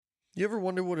You ever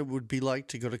wonder what it would be like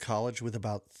to go to college with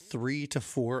about 3 to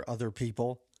 4 other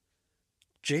people?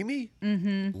 Jamie,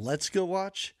 let's go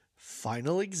watch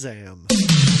Final Exam.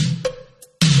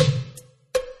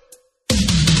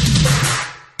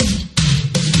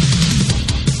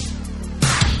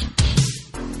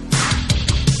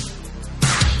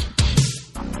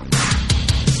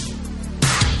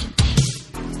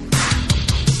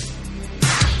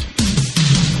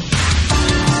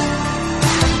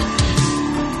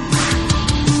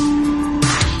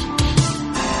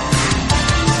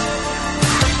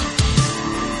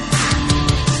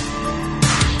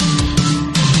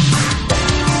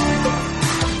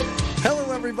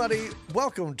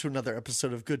 Welcome to another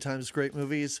episode of Good Times, Great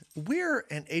Movies. We're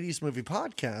an 80s movie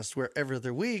podcast where every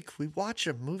other week we watch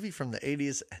a movie from the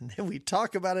 80s and then we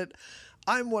talk about it.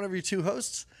 I'm one of your two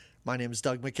hosts. My name is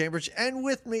Doug McCambridge, and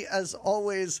with me, as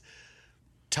always,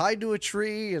 tied to a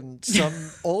tree and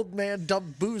some old man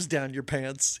dumped booze down your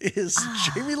pants, is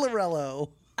Jamie Lorello.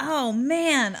 Oh,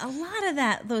 man. A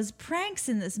lot of those pranks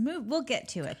in this movie, we'll get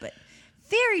to it, but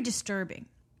very disturbing.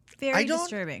 Very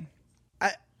disturbing.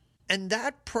 And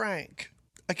that prank,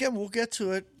 again, we'll get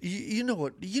to it. You know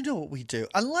what we do.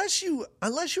 Unless you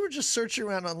were just searching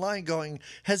around online going,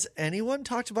 has anyone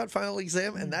talked about Final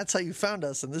Exam? And that's how you found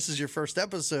us. And this is your first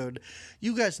episode.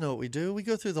 You guys know what we do. We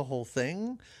go through the whole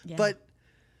thing. Yeah. But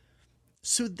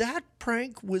so that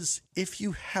prank was if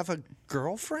you have a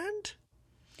girlfriend?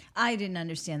 I didn't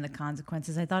understand the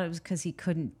consequences. I thought it was because he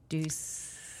couldn't do.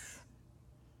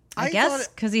 I guess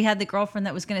because he had the girlfriend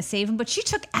that was going to save him, but she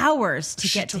took hours to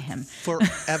get to him.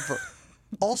 Forever.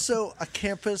 Also, a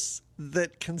campus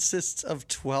that consists of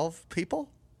 12 people?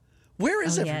 Where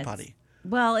is everybody?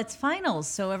 It's finals,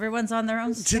 so everyone's on their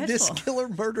own schedule. Did this killer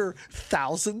murder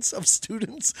thousands of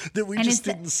students that we just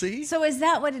didn't see? So is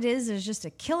that what it is? There's just a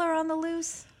killer on the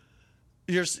loose?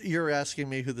 You're asking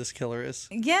me who this killer is?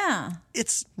 Yeah.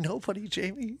 It's nobody,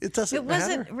 Jamie. It doesn't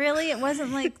matter. It wasn't really. It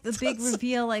wasn't like the big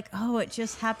reveal, like, oh, it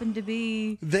just happened to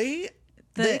be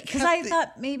because I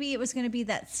thought maybe it was going to be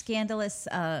that scandalous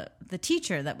the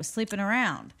teacher that was sleeping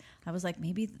around. I was like,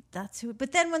 maybe that's who.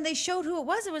 But then when they showed who it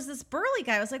was this burly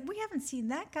guy. I was like, we haven't seen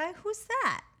that guy. Who's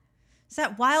that? Is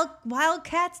that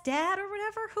Wildcat's dad or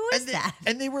whatever? Who is that?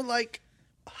 And they were like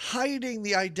hiding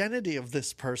the identity of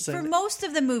this person for most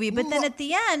of the movie, but then at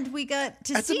the end we got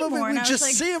to see more. We just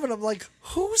see him, and I'm like,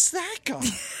 "Who's that guy?"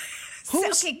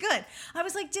 Okay, good. I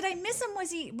was like, "Did I miss him?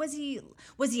 Was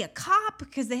he a cop?"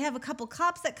 Because they have a couple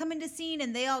cops that come into scene,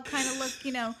 and they all kind of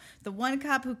look, the one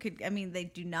cop who could. I mean, they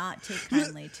do not take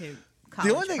kindly to.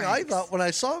 The only thing I thought when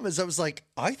I saw him is I was like,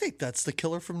 I think that's the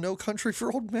killer from No Country for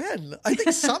Old Men. I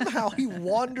think somehow he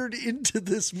wandered into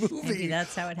this movie. Maybe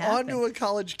that's how it happened. Onto a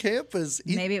college campus.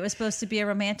 Maybe it was supposed to be a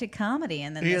romantic comedy,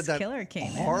 and then this killer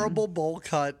came in. Horrible bowl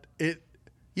cut.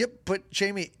 But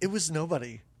Jamie, it was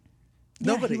nobody.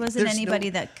 Yeah, nobody. He wasn't anybody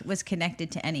that was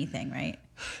connected to anything, right?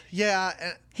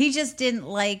 Yeah. He just didn't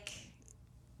like.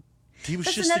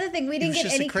 That's another thing. We didn't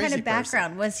get any kind of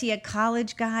background. Was he a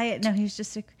college guy? No, he was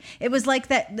just it was like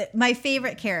that. My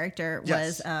favorite character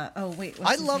was, I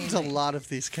loved a lot of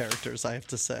these characters, I have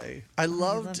to say. I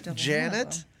loved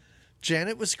Janet.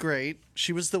 Janet was great.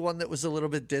 She was the one that was a little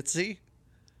bit ditzy.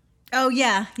 Oh,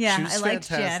 yeah. I liked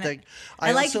fantastic. Janet.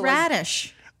 I liked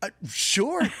Radish.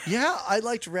 Sure. Yeah, I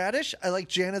liked Radish. I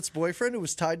liked Janet's boyfriend who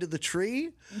was tied to the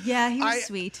tree. Yeah, he was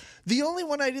sweet. The only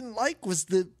one I didn't like was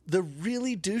the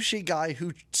really douchey guy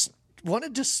who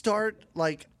wanted to start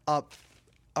like a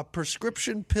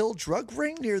prescription pill drug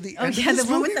ring near the end of this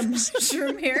the one movie. With the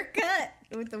mushroom haircut.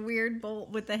 With the weird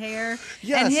bolt with the hair.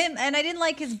 Yes. And I didn't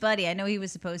like his buddy. I know he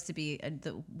was supposed to be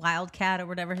the Wildcat or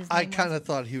whatever his name was. I kind of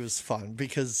thought he was fun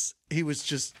because he was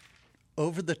just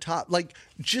over the top. Like,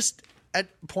 just at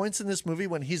points in this movie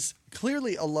when he's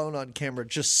clearly alone on camera,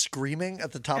 just screaming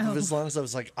at the top of his lungs, I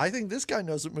was like, I think this guy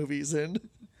knows what movie he's in.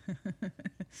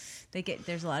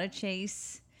 There's a lot of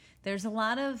chase. There's a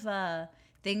lot of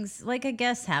things, like I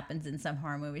guess happens in some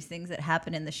horror movies, things that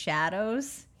happen in the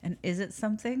shadows. And is it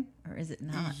something or is it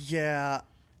not? Yeah.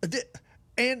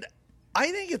 And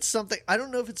I think it's something, I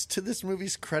don't know if it's to this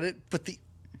movie's credit, but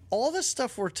all the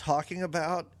stuff we're talking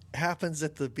about happens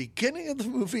at the beginning of the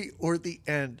movie or the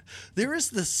end. There is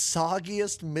the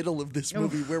soggiest middle of this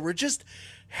movie where we're just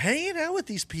hanging out with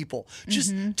these people,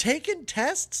 just taking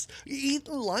tests,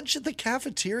 eating lunch at the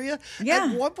cafeteria. Yeah.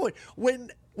 At one point, when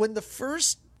the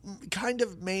first kind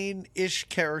of main-ish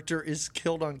character is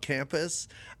killed on campus,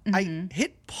 I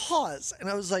hit pause and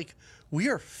I was like, we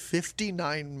are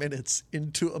 59 minutes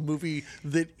into a movie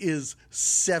that is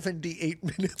 78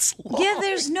 minutes long. Yeah,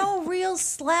 there's no real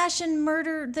slash and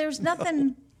murder. There's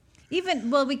nothing.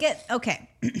 we get okay.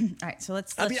 All right, so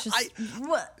let's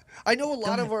I know a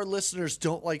lot of our listeners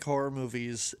don't like horror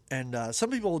movies, and some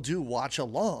people do watch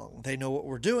along. They know what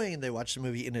we're doing, and they watch the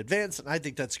movie in advance, and I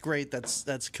think that's great.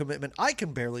 That's commitment. I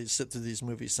can barely sit through these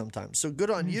movies sometimes, so good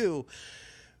on you.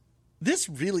 This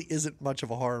really isn't much of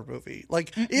a horror movie.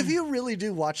 Like, if you really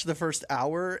do watch the first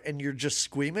hour and you're just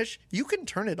squeamish, you can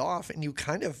turn it off and you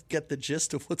kind of get the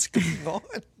gist of what's going on.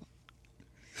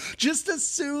 Just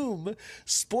assume,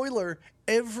 spoiler,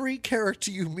 every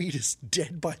character you meet is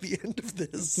dead by the end of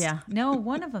this. Yeah. No,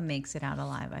 one of them makes it out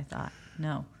alive, I thought.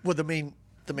 No. Well, the main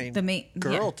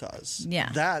girl does.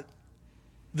 Yeah.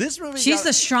 This movie She's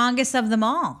the strongest of them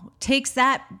all. Takes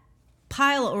that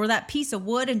pile or that piece of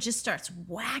wood and just starts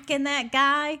whacking that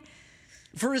guy.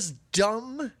 For as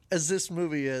dumb as this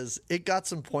movie is, it got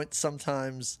some points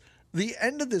sometimes. The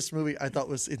end of this movie I thought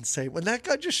was insane. When that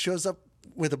guy just shows up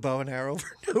with a bow and arrow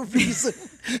for no reason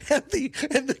and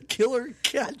the killer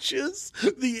catches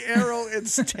the arrow and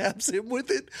stabs him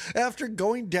with it after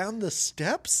going down the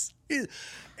steps.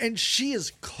 And she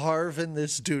is carving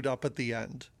this dude up at the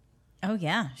end. Oh,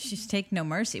 yeah. She's taking no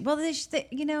mercy. Well,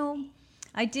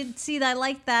 I did see that. I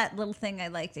liked that little thing. I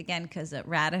liked, again, because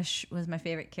Radish was my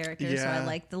favorite character. So I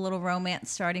liked the little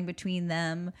romance starting between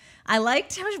them. I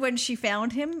liked how when she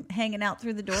found him hanging out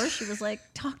through the door, she was like,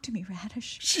 talk to me,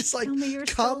 Radish. She's like,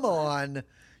 come on.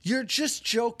 You're just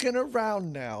joking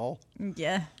around now.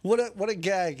 Yeah. What a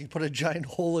gag. He put a giant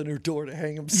hole in her door to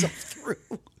hang himself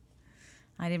through.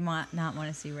 I did not want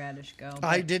to see Radish go.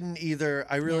 I didn't either.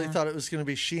 I really thought it was going to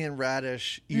be she and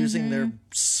Radish using their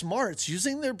smarts,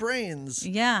 using their brains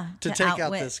to take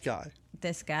out this guy.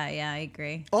 This guy, yeah, I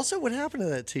agree. Also, what happened to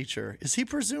that teacher? Is he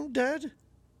presumed dead?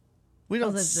 We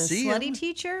don't see the slutty him.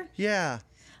 teacher? Yeah.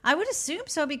 I would assume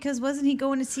so, because wasn't he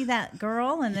going to see that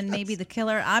girl? And then maybe the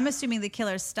killer, I'm assuming the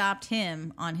killer stopped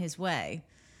him on his way.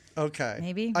 Okay.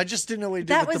 Maybe. I just didn't know what he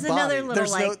did with the body. Another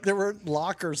little, there were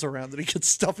lockers around that he could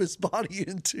stuff his body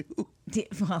into.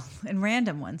 Well, and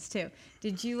random ones too.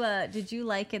 Did you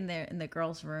like in the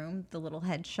girl's room the little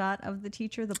headshot of the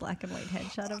teacher, the black and white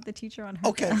headshot of the teacher on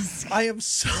her desk? I am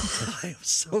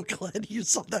so glad you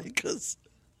saw that, because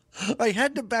I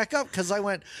had to back up because I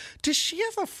went, does she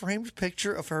have a framed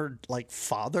picture of her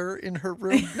father in her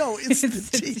room? No, it's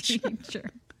the teacher.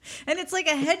 And it's like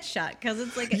a headshot because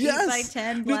it's like an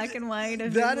 8x10 black and white.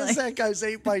 That is that guy's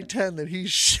 8x10 that he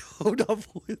showed up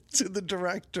with to the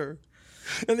director.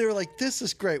 And they were like, this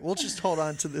is great. We'll just hold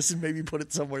on to this and maybe put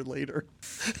it somewhere later.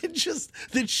 And just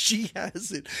that she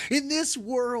has it. In this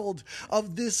world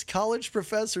of this college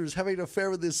professor who's having an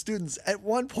affair with his students, at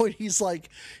one point he's like,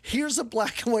 here's a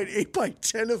black and white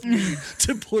 8x10 of me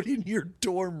to put in your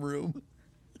dorm room.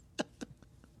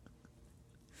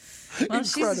 Well,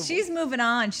 she's moving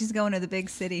on. She's going to the big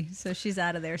city, so she's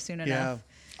out of there soon enough.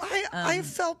 I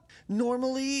felt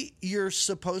normally you're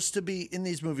supposed to be, in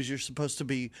these movies, you're supposed to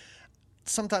be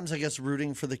sometimes, I guess,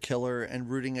 rooting for the killer and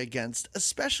rooting against,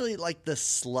 especially like the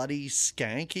slutty,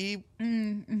 skanky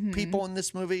people in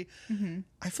this movie.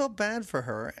 I felt bad for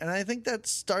her, and I think that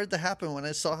started to happen when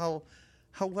I saw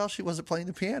how well she wasn't playing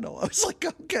the piano. I was like,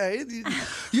 okay,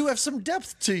 you have some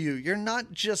depth to you. You're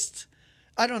not just...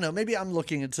 I don't know. Maybe I'm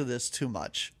looking into this too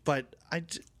much, but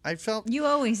I felt... You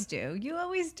always do.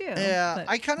 Yeah, but...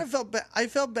 I kind of felt bad. I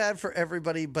felt bad for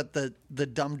everybody but the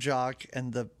dumb jock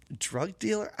and the drug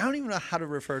dealer. I don't even know how to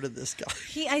refer to this guy.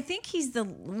 I think he's the...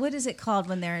 What is it called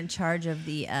when they're in charge of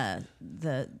the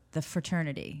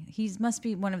fraternity? He must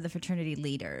be one of the fraternity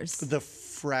leaders. The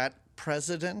frat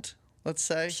president, let's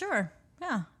say. Sure.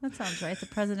 Yeah, that sounds right. The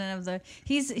president of the...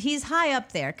 He's high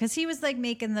up there because he was like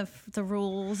making the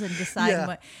rules and deciding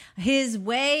what... His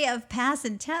way of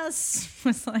passing tests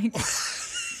was like...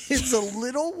 It's a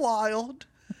little wild.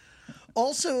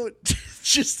 Also,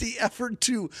 just the effort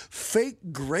to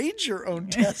fake grade your own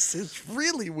tests is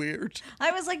really weird.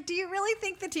 I was like, do you really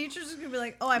think the teachers are going to be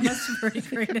like, oh, I must have already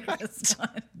graded this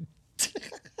one?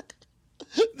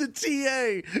 The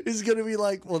TA is going to be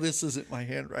like, well, this isn't my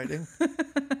handwriting.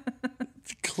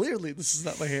 Clearly, this is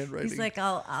not my handwriting. He's like,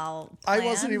 I'll. I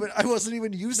wasn't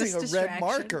even using a red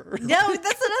marker. No,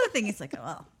 that's another thing. He's like,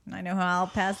 well, I know how I'll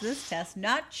pass this test.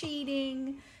 Not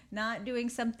cheating, not doing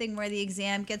something where the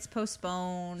exam gets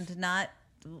postponed.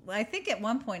 I think at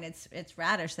one point it's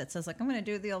Radish that says like, I'm going to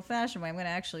do it the old-fashioned way. I'm going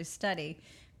to actually study.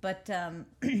 But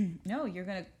no, you're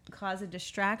going to cause a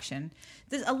distraction.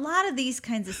 There's a lot of these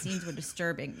kinds of scenes were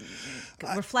disturbing,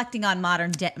 reflecting on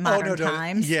modern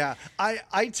times. Yeah, I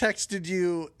texted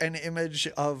you an image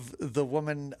of the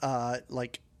woman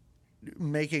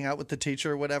making out with the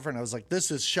teacher or whatever, and I was like,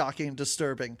 "This is shocking and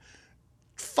disturbing."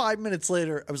 5 minutes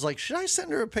later, I was like, should I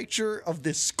send her a picture of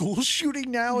this school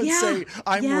shooting now and say,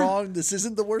 I'm wrong, this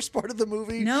isn't the worst part of the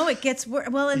movie? No, it gets worse.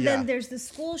 Well, and then there's the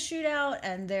school shootout,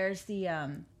 and there's the,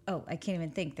 I can't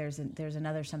even think. There's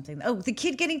another something. Oh, the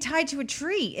kid getting tied to a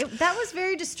tree. That was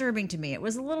very disturbing to me. It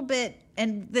was a little bit,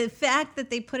 and the fact that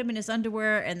they put him in his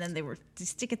underwear, and then they were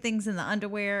sticking things in the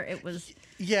underwear, it was...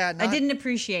 Yeah, I didn't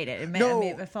appreciate it.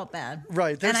 I felt bad.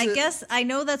 Right. And I guess I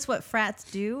know that's what frats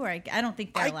do, or I don't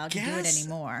think they're allowed to do it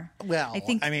anymore. Well, I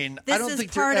don't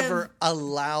think they're ever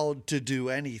allowed to do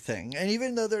anything. And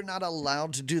even though they're not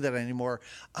allowed to do that anymore,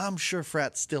 I'm sure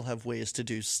frats still have ways to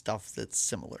do stuff that's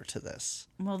similar to this.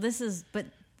 Well, but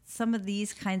some of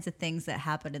these kinds of things that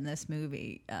happen in this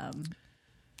movie,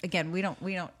 again, we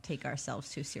don't take ourselves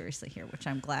too seriously here, which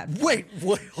I'm glad for. Wait,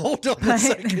 hold on a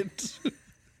second.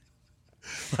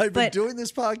 I've been doing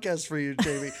this podcast for you,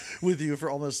 Jamie, with you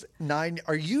for almost 9.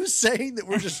 Are you saying that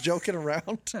we're just joking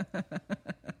around?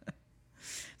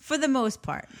 For the most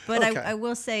part. But okay. I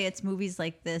will say it's movies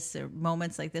like this or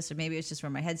moments like this, or maybe it's just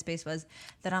where my headspace was,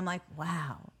 that I'm like,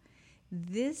 wow,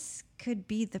 this could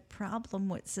be the problem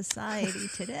with society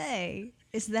today.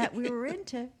 Is that we were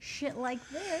into shit like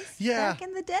this back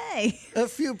in the day. A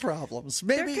few problems.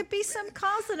 Maybe there could be some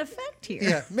cause and effect here.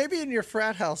 Yeah, maybe in your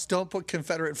frat house, don't put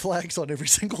Confederate flags on every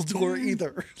single door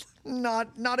either. Not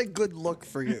a good look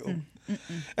for you.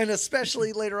 And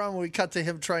especially later on when we cut to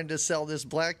him trying to sell this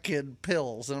black kid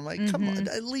pills. And I'm like, come on,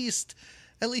 at least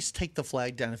take the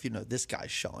flag down if you know this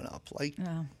guy's showing up. Like,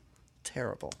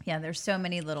 terrible. Yeah, there's so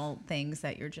many little things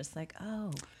that you're just like,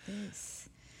 oh, this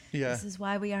is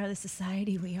why we are the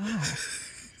society we are.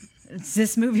 It's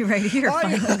this movie right here.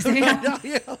 I hope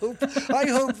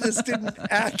this didn't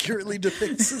accurately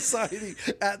depict society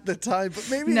at the time, but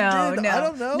maybe it did. I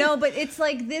don't know. No, but it's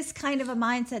like this kind of a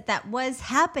mindset that was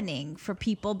happening for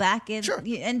people back in,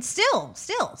 and still.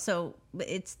 So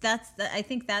I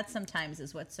think that sometimes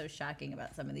is what's so shocking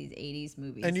about some of these 80s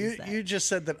movies. And you just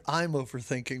said that I'm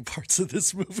overthinking parts of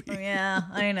this movie. Oh, yeah,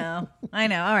 I know.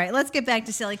 All right, let's get back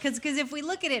to Silly, because if we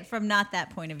look at it from not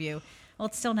that point of view, well,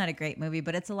 it's still not a great movie,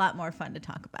 but it's a lot more fun to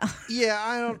talk about. Yeah,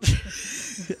 I don't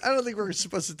think we're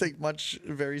supposed to take much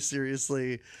very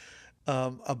seriously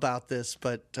about this,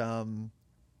 but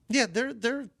there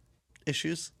are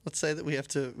issues. Let's say that we have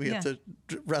to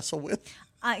wrestle with.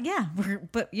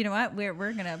 But you know what?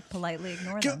 We're gonna politely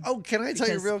ignore them. Can I tell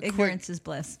you real quick? Ignorance is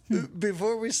bliss.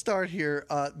 Before we start here,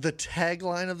 the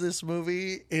tagline of this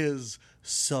movie is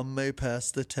 "Some may pass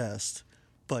the test,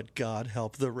 but God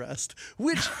help the rest,"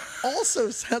 which also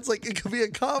sounds like it could be a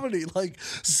comedy. Like,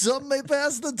 some may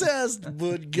pass the test,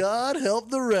 but God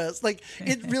help the rest. Like,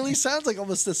 it really sounds like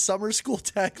almost a summer school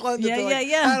tagline.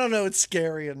 I don't know. It's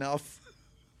scary enough.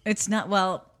 It's not.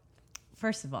 Well,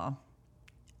 first of all,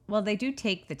 they do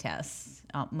take the tests,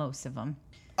 most of them.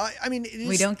 I mean,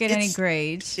 we don't get any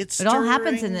grades. It all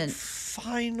happens in the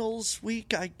finals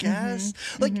week, I guess.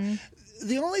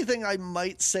 The only thing I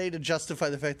might say to justify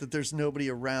the fact that there's nobody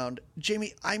around,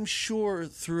 Jamie, I'm sure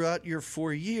throughout your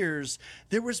 4 years,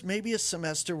 there was maybe a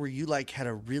semester where you had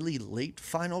a really late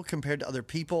final compared to other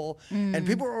people, and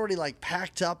people were already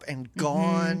packed up and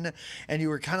gone, and you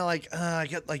were kind of I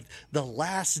get the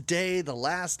last day, the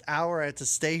last hour, I had to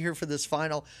stay here for this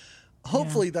final.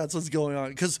 Hopefully that's what's going on,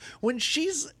 because when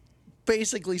she's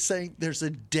basically saying there's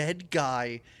a dead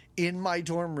guy in my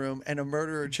dorm room and a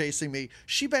murderer chasing me,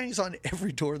 she bangs on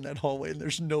every door in that hallway and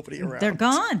there's nobody around. They're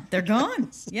gone.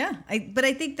 Yeah. But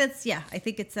I think that's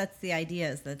the idea,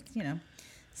 is that,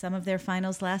 some of their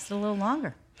finals lasted a little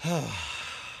longer. All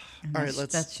right,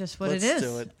 that's just what it is.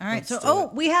 Do it. All right.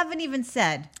 We haven't even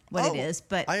said what it is,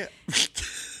 but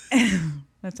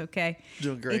that's okay.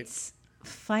 Doing great. It's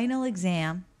Final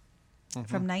Exam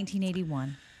from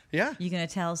 1981. Yeah. You going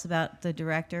to tell us about the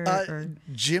director?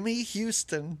 Jimmy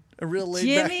Houston, a real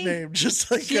laid-back name.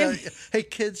 Just hey,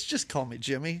 kids, just call me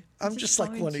Jimmy. I'm just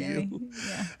like one Jimmy. Of you.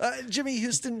 Yeah. Jimmy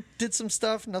Houston did some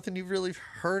stuff, nothing you've really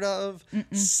heard of.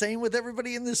 Same with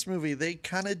everybody in this movie. They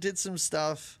kind of did some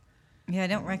stuff. Yeah, I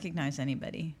don't recognize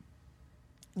anybody.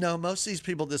 No, most of these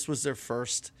people, this was their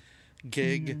first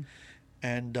gig.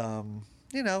 And,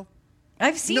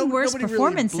 I've seen worse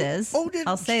performances. Really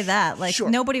I'll say that.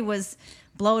 Nobody was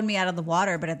blowing me out of the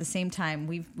water, but at the same time,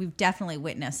 we've definitely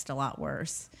witnessed a lot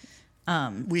worse.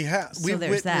 We have. So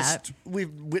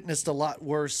we've witnessed a lot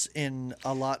worse in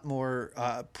a lot more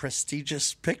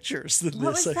prestigious pictures than this.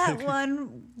 What was that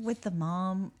one with the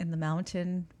mom in the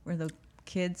mountain where the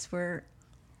kids were?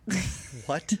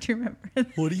 What? Do you remember?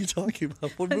 What are you talking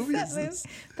about? What movie is this?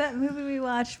 That movie we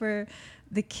watched where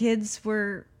the kids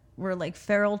were like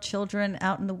feral children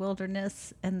out in the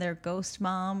wilderness, and their ghost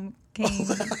mom came.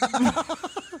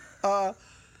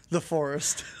 The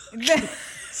Forest.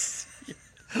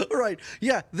 Right.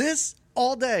 Yeah. This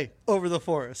all day over The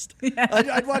Forest. Yeah.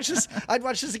 I'd watch this. I'd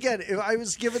watch this again. If I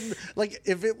was given, like,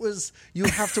 if it was, you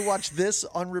have to watch this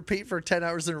on repeat for 10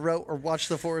 hours in a row or watch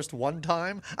The Forest one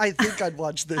time, I think I'd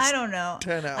watch this. I don't know.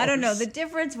 10 hours. I don't know. The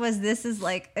difference was this is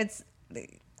like, it's,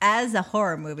 as a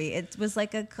horror movie, it was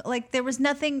like there was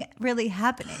nothing really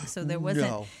happening. So there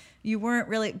wasn't, you weren't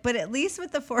really, but at least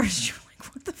with The Forest, you're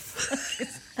like, what the fuck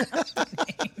is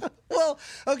happening? Well,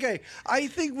 okay, I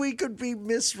think we could be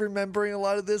misremembering a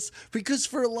lot of this because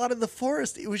for a lot of The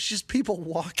Forest, it was just people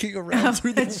walking around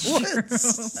through the woods.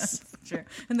 That's true.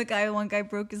 And one guy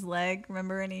broke his leg,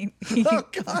 remember? And he oh,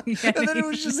 God. And then it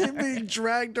was just him being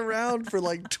dragged around for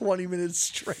like 20 minutes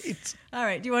straight. All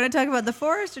right, do you want to talk about The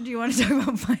Forest or do you want to talk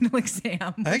about Final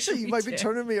Exam? Actually, you might be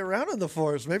turning me around on The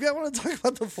Forest. Maybe I want to talk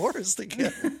about The Forest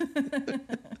again.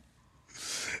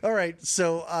 All right,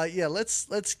 so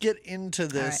let's get into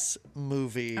this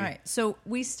movie. All right, so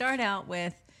we start out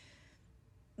with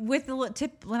not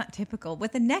typical,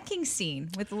 with a necking scene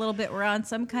with a little bit. We're on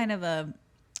some kind of a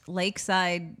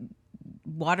lakeside,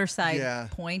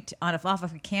 waterside point off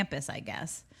of a campus, I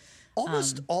guess.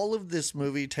 Almost all of this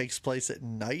movie takes place at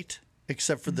night,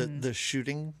 except for the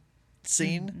shooting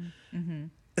scene. Mm-hmm.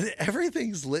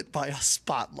 Everything's lit by a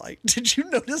spotlight. Did you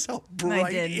notice how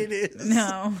bright it is?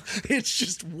 No. It's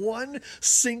just one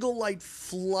single light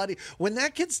flooding. When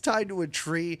that gets tied to a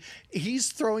tree,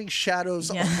 he's throwing shadows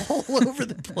all over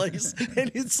the place. And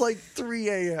it's like 3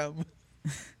 a.m.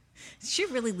 She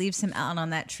really leaves him out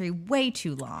on that tree way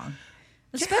too long.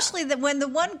 Especially that when the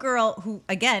one girl who,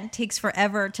 again, takes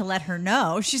forever to let her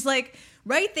know, she's like,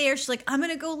 right there, she's like, I'm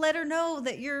going to go let her know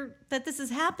that this is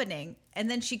happening. And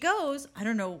then she goes, I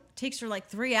don't know, takes her like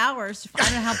 3 hours. I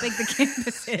don't know how big the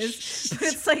campus is, but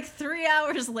it's like 3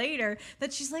 hours later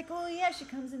that she's like, oh yeah, she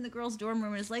comes in the girls' dorm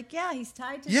room and is like, yeah, he's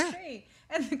tied to the tree.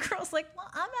 And the girl's like, well,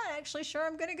 I'm not actually sure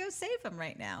I'm going to go save him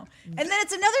right now. And then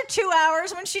it's another 2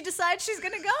 hours when she decides she's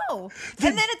going to go.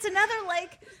 And then it's another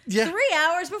 3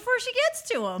 hours before she gets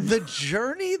to him. The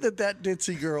journey that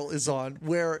ditzy girl is on,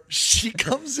 where she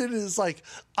comes in and is like,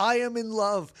 I am in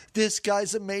love. This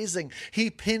guy's amazing. He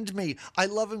pinned me. I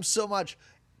love him so much.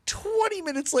 20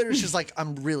 minutes later, she's like,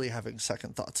 I'm really having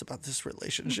second thoughts about this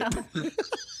relationship. No.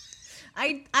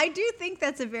 I do think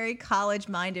that's a very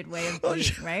college-minded way of being,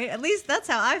 right? At least that's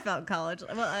how I felt in college.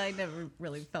 Well, I never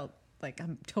really felt like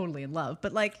I'm totally in love,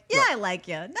 but I like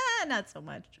you. Nah, not so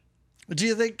much. Do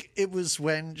you think it was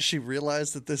when she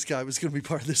realized that this guy was going to be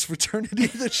part of this fraternity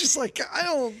that she's like, I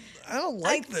don't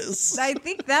like this? I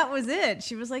think that was it.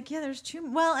 She was like, yeah, there's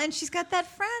too well, and she's got that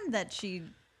friend that she,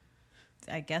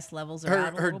 I guess, levels her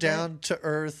out a little down bit. to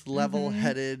earth,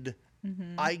 level-headed,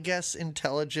 I guess,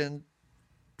 intelligent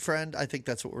friend. I think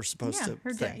that's what we're supposed to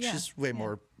think. She's way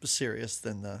more serious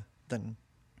than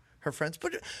her friends,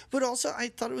 but also I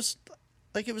thought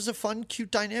it was a fun,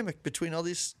 cute dynamic between all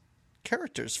these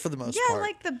characters for the most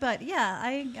part. Yeah,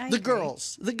 I like I the agree.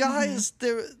 Girls, the guys,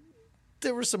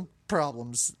 there were some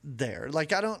problems there. I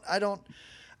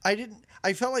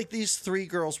felt like these three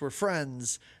girls were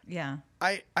friends. Yeah.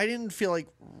 I didn't feel like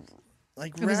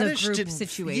it Radish was a group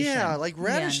situation. Yeah,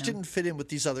 Radish didn't fit in with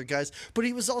these other guys, but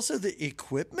he was also the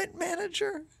equipment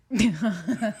manager.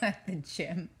 The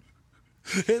gym.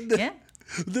 And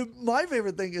my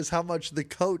favorite thing is how much the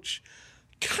coach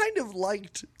kind of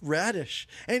liked Radish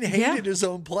and hated his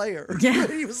own player. Yeah.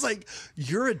 He was like,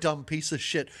 you're a dumb piece of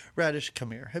shit. Radish, come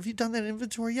here. Have you done that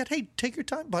inventory yet? Hey, take your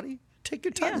time, buddy. Take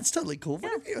your time. Yeah. It's totally cool.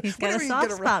 Yeah. He's got a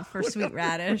soft spot for Sweet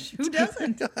Radish. Who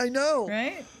doesn't? I know.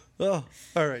 Right? Oh,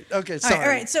 all right. Okay, sorry. All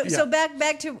right. So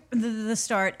back to the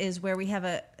start is where we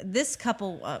have this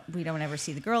couple. We don't ever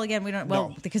see the girl again. We don't.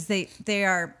 Well, because they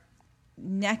are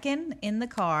necking in the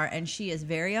car, and she is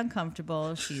very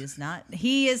uncomfortable. She is not.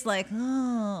 He is like,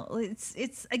 oh,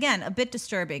 it's again a bit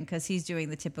disturbing because he's doing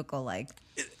the typical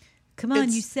come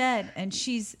on, you said, and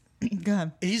she's. Go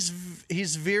ahead. He's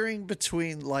veering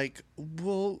between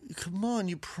well, come on,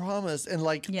 you promised, and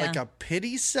like a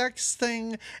pity sex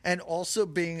thing, and also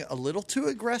being a little too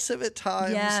aggressive at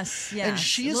times. Yes, and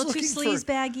she is looking too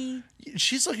sleazebaggy.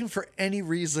 She's looking for any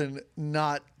reason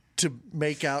not to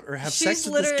make out or have sex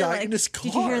with this guy in his car.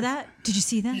 Did you hear that? Did you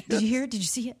see that? Yes. Did you hear it? Did you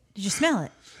see it? Did you smell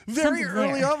it? Very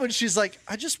early on when she's like,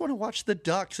 I just want to watch the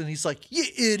ducks, and he's like, you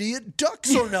idiot,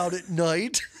 ducks aren't out at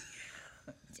night.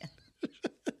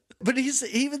 But he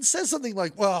even says something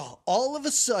like, well, all of a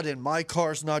sudden, my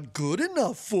car's not good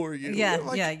enough for you. Yeah.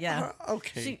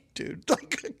 Okay, dude,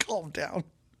 calm down.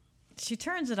 She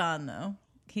turns it on, though.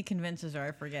 he convinces her.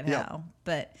 I forget how,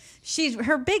 but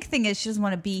her big thing is she doesn't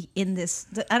want to be in this.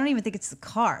 I don't even think it's the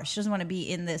car. She doesn't want to be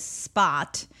in this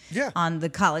spot on the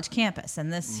college campus,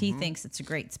 and this he thinks it's a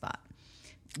great spot.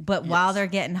 But while they're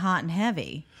getting hot and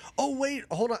heavy. Oh wait,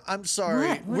 hold on. I'm sorry.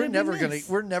 What We're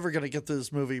never gonna get to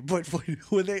this movie. But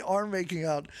when they are making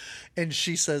out, and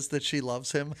she says that she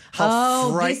loves him,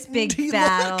 how frightened this big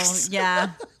battle, looks.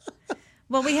 Yeah.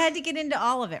 Well, we had to get into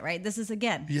all of it, right? This is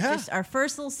just our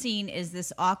first little scene is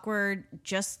this awkward,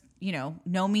 just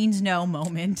no means no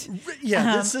moment.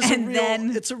 Yeah, this is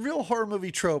it's a real horror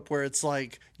movie trope where it's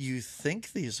like you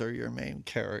think these are your main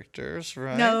characters,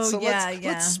 right? No, so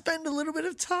let's spend a little bit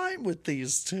of time with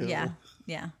these two. Yeah.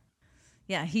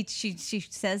 She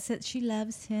says that she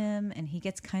loves him, and he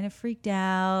gets kind of freaked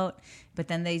out. But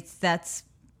then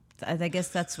I guess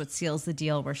that's what seals the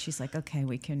deal. Where she's like, okay,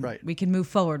 we can move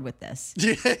forward with this.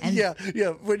 Yeah.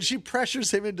 When she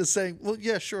pressures him into saying, "Well,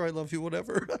 yeah, sure, I love you,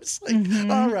 whatever." I was like,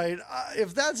 all right,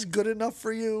 if that's good enough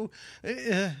for you,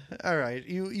 all right,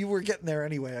 you were getting there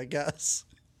anyway, I guess.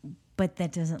 But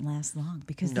that doesn't last long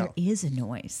because there is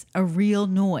a real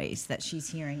noise that she's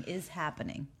hearing is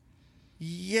happening.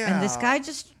 Yeah. And this guy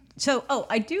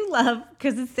I do love,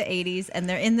 because it's the 80s and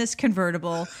they're in this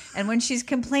convertible. And when she's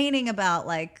complaining about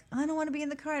like, I don't want to be in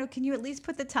the car. Can you at least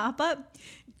put the top up?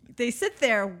 They sit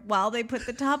there while they put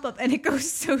the top up and it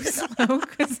goes so slow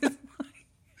because it's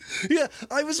yeah,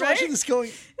 I was watching this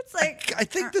going, it's like, I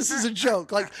think this is a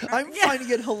joke. Like, I'm finding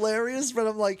it hilarious, but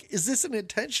I'm like, is this an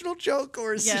intentional joke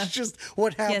or is this just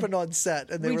what happened on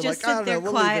set? And they were like, I don't know,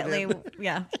 we'll quietly, leave it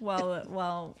in.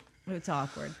 while it's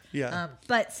awkward. Yeah.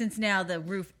 But since now the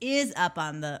roof is up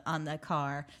on the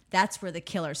car, that's where the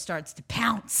killer starts to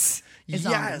pounce. Is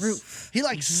on the roof. He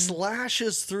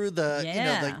slashes through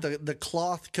the the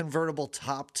cloth convertible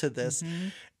top to this,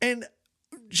 and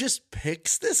just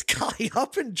picks this guy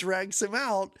up and drags him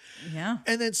out. Yeah.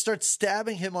 And then starts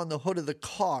stabbing him on the hood of the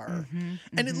car.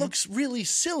 And it looks really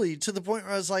silly to the point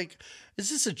where I was like, is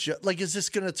this a joke? Like, is this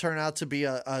going to turn out to be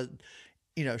a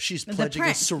she's pledging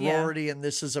a sorority and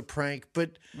this is a prank?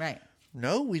 But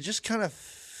no, we just kind of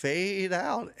fade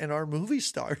out and our movie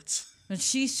starts. But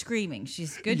she's screaming.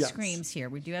 She's good screams here.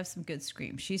 We do have some good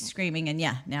screams. She's screaming, and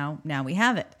now we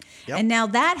have it. Yep. And now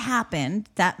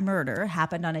that murder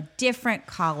happened on a different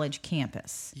college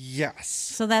campus. Yes.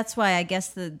 So that's why I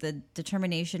guess the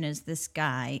determination is this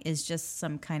guy is just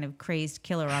some kind of crazed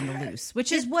killer on the loose,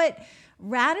 which is what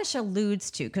Radish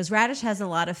alludes to, because Radish has a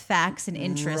lot of facts and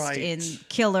interest in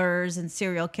killers and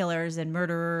serial killers and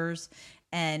murderers.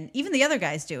 And even the other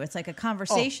guys do. It's like a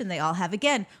conversation they all have.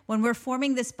 Again, when we're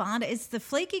forming this bond, is the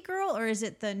flaky girl or is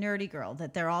it the nerdy girl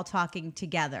that they're all talking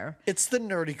together? It's the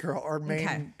nerdy girl,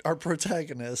 our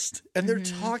protagonist. And they're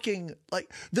talking like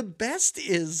the best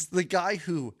is the guy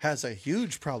who has a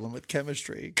huge problem with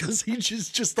chemistry because he's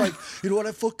just like, you know what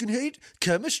I fucking hate?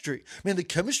 Chemistry. Man, the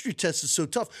chemistry test is so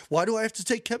tough. Why do I have to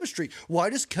take chemistry? Why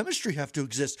does chemistry have to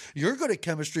exist? You're good at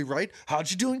chemistry, right?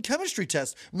 How'd you do in chemistry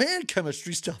test? Man,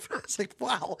 chemistry stuff. It's like,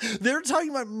 wow, they're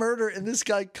talking about murder, and this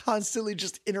guy constantly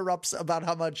just interrupts about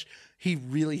how much he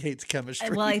really hates chemistry.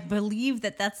 Well, I believe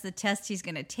that's the test he's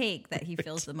going to take that he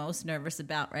feels the most nervous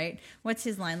about, right? What's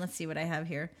his line? Let's see what I have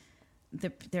here.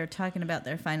 They're talking about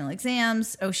their final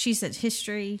exams. Oh, she said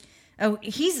history. Oh,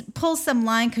 he pulls some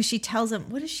line because she tells him,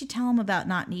 what does she tell him about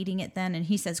not needing it then? And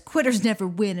he says, quitters never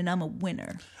win, and I'm a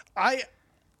winner.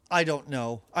 I don't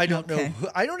know. I don't know.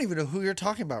 I don't even know who you're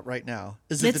talking about right now.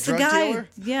 Is it the drug dealer?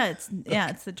 Yeah,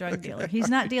 it's the drug dealer. He's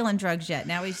not dealing drugs yet.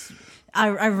 Now he's,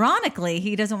 ironically,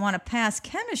 he doesn't want to pass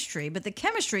chemistry, but the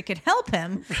chemistry could help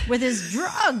him with his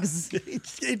drugs.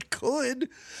 It could.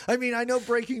 I mean, I know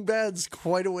Breaking Bad's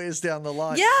quite a ways down the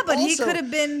line. Yeah, but he could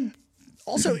have been.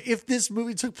 Also, if this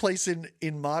movie took place in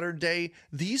modern day,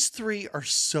 these three are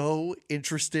so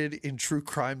interested in true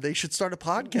crime, they should start a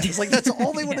podcast. Like, that's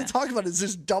all they want to talk about is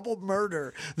this double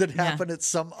murder that happened at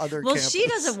some other campus. Well, she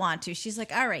doesn't want to. She's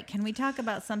like, all right, can we talk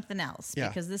about something else?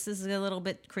 Because this is a little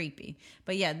bit creepy.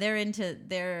 But yeah, they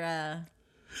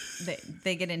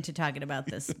get into talking about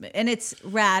this. And it's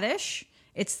Radish.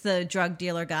 It's the drug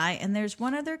dealer guy, and there's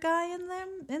one other guy in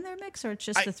their mix, or it's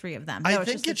just the three of them? I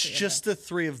think it's just the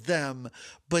three of them.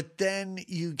 But then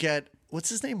you get, what's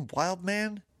his name,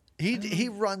 Wildman? He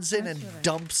runs in and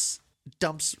dumps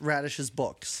Radish's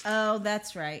books. Oh,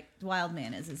 that's right.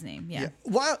 Wildman is his name. Yeah.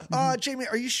 Jamie,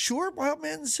 are you sure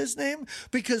Wildman's his name?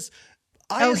 Because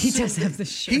he does have the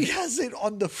shirt. He has it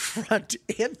on the front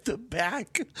and the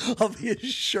back of his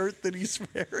shirt that he's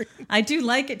wearing. I do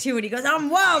like it too when he goes, I'm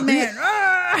Wild Man.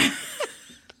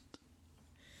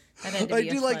 I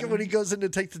do like it when he goes in to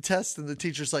take the test and the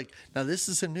teacher's like, now this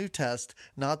is a new test,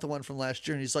 not the one from last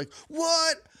year. And he's like,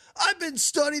 what? I've been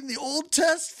studying the old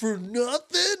test for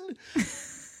nothing?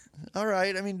 All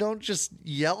right. I mean, don't just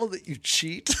yell that you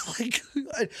cheat.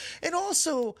 And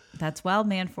also... That's Wild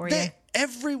Man for you.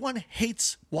 Everyone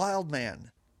hates Wild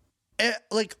Man.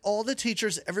 Like, all the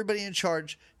teachers, everybody in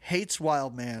charge hates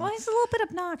Wild Man. Well, he's a little bit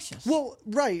obnoxious. Well,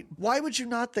 right. Why would you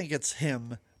not think it's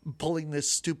him pulling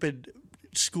this stupid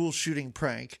school shooting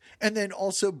prank and then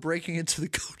also breaking into the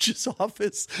coach's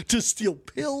office to steal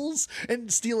pills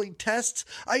and stealing tests?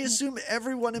 I assume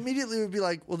everyone immediately would be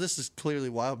like, well, this is clearly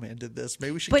Wild Man did this.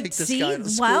 Maybe we should kick this guy out of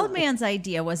school. Wild Man's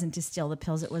idea wasn't to steal the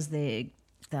pills. It was the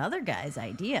other guy's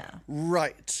idea.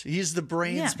 Right. He's the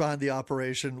brains behind the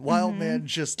operation. Wild Man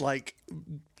just like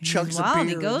chugs a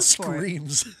beer and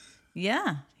screams.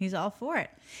 Yeah, he's all for it.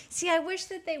 See, I wish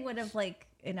that they would have, like,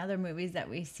 in other movies that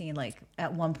we've seen, like,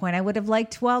 at one point, I would have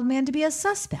liked Wild Man to be a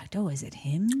suspect. Oh, is it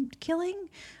him killing?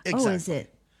 Exactly. Oh, is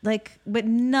it? Like, but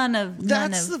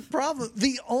That's the problem.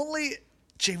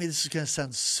 Jamie, this is going to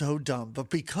sound so dumb, but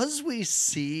because we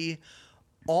see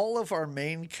all of our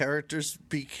main characters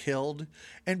be killed,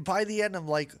 and by the end I'm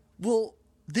like, well,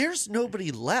 there's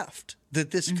nobody left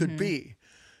that this could be.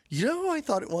 You know who I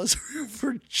thought it was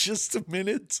for just a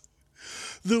minute?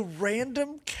 The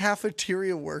random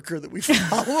cafeteria worker that we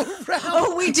follow around.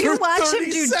 Oh, we do watch him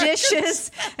do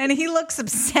dishes, and he looks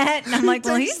upset. And I'm like,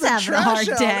 well, he's having a hard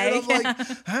day. And I'm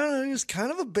like, I don't know, he's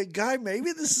kind of a big guy.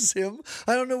 Maybe this is him.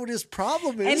 I don't know what his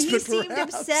problem is. And he seemed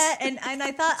upset, and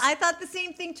I thought the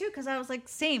same thing too, because I was like,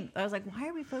 I was like, why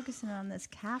are we focusing on this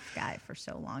calf guy for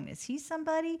so long? Is he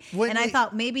somebody? I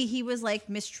thought maybe he was like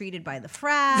mistreated by the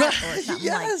frat or something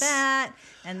like that.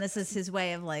 And this is his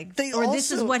way of like,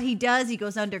 this is what he does. He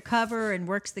goes undercover and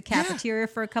works the cafeteria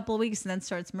for a couple of weeks and then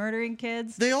starts murdering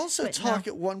kids. They also talk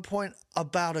at one point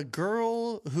about a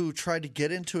girl who tried to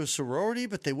get into a sorority,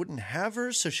 but they wouldn't have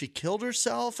her, so she killed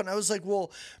herself. And I was like,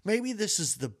 well, maybe this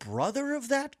is the brother of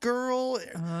that girl.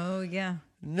 Oh, yeah.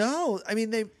 No, I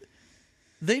mean,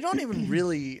 they don't even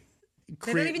really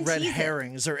create red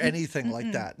herrings or anything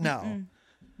like that. No.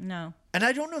 No. And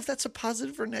I don't know if that's a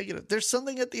positive or negative. There's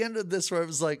something at the end of this where I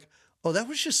was like, oh, that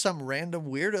was just some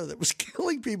random weirdo that was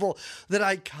killing people that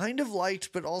I kind of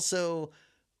liked, but also,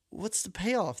 what's the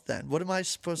payoff then? What am I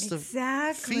supposed to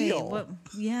feel? What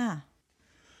am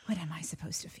I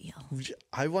supposed to feel?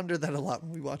 I wonder that a lot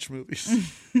when we watch movies.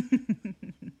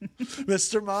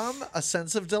 Mr. Mom, a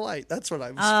sense of delight. That's what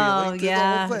I was feeling through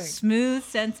the whole thing. Smooth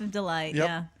sense of delight. Yep.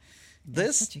 Yeah.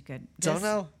 This, such a good. Don't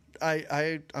know.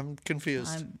 I'm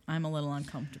confused. I'm a little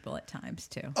uncomfortable at times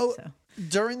too. Oh, so.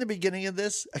 During the beginning of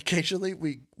this, occasionally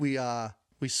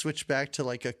we switch back to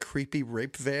like a creepy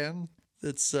rape van.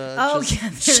 That's there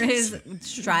is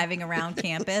driving around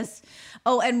campus.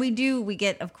 Oh, and we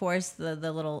get of course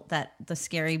the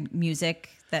scary music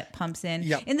that pumps in.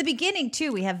 Yep. In the beginning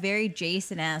too, we have very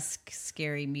Jason-esque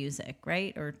scary music,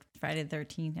 right? Or Friday the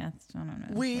 13th. I don't know.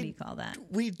 What do you call that?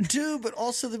 We do, but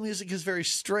also the music is very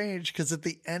strange because at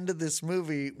the end of this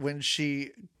movie, when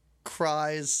she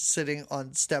cries sitting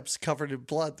on steps covered in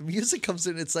blood, the music comes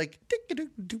in. It's like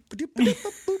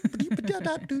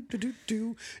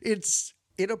it's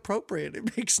inappropriate.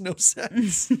 It makes no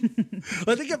sense.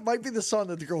 I think it might be the song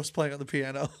that the girl was playing on the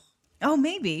piano. Oh,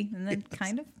 maybe, and then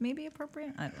kind of maybe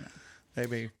appropriate. I don't know.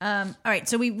 Maybe. All right,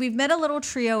 so we've met a little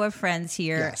trio of friends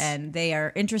here, yes. and they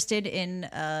are interested in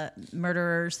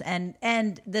murderers,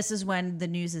 and this is when the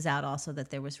news is out also that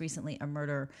there was recently a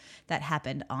murder that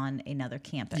happened on another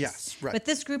campus. Yes, right. But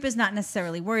this group is not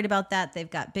necessarily worried about that.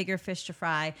 They've got bigger fish to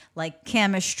fry, like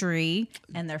chemistry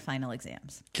and their final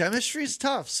exams. Chemistry is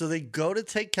tough, so they go to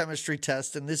take chemistry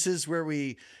test, and this is where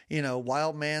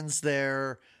Wild Man's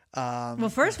there. Well,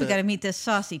 first we got to meet this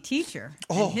saucy teacher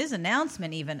and his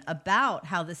announcement even about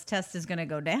how this test is going to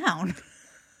go down.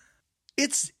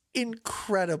 It's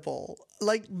incredible.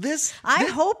 Like this. I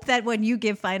hope that when you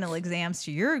give final exams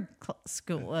to your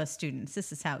school students,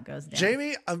 this is how it goes down.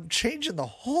 Jamie, I'm changing the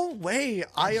whole way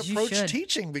I approach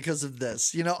teaching because of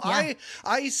this.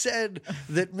 I said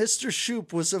that Mr.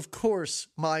 Shoop was, of course,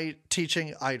 my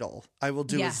teaching idol. I will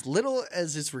do as little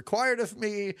as is required of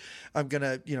me. I'm going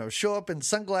to, show up in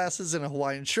sunglasses and a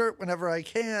Hawaiian shirt whenever I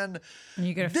can. And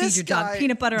you're going to feed your dog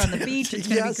peanut butter on the beach. It's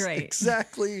going to be great.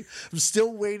 Exactly. I'm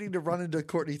still waiting to run into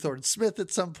Courtney Thorne-Smith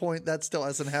at some point. That still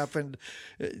hasn't happened.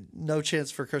 No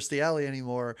chance for Kirstie Alley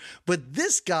anymore. But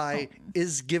this guy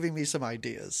is giving me some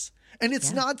ideas. And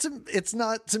it's not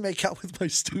to make out with my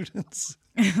students.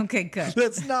 Okay, good.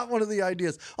 That's not one of the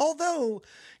ideas. Although,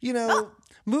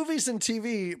 movies and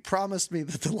TV promised me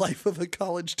that the life of a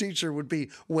college teacher would be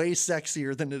way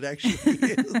sexier than it actually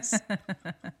is.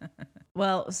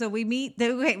 Well, so we meet.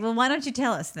 Well, why don't you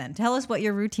tell us then? Tell us what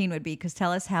your routine would be, because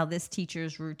tell us how this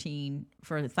teacher's routine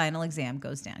for the final exam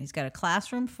goes down. He's got a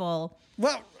classroom full.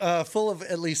 Well, full of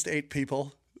at least 8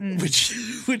 people.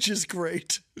 Which is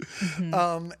great.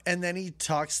 Mm-hmm. And then he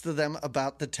talks to them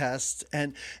about the test,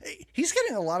 and he's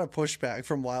getting a lot of pushback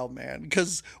from Wildman,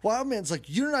 because Wildman's like,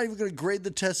 you're not even going to grade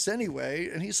the tests anyway.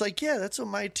 And he's like, yeah, that's what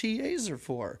my TAs are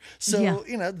for. So,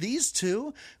 these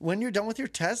two, when you're done with your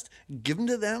test, give them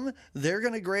to them. They're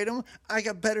going to grade them. I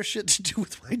got better shit to do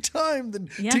with my time than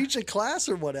teach a class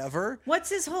or whatever. What's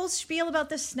his whole spiel about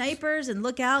the snipers and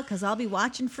look out, because I'll be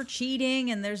watching for cheating,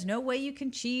 and there's no way you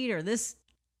can cheat, or this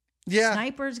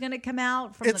sniper's going to come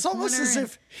out from the corner. It's almost as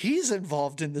if he's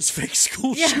involved in this fake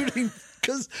school shooting.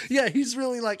 Because, he's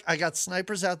really like, I got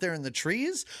snipers out there in the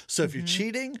trees. So if you're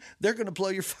cheating, they're going to blow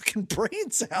your fucking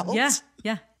brains out.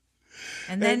 Yeah.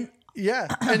 And then...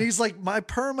 and he's like, my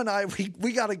perm and I,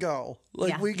 we got to go.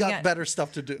 We got better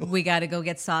stuff to do. We got to go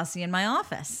get saucy in my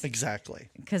office. Exactly.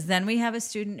 Because then we have a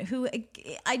student who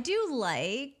I do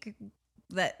like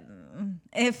that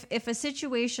if a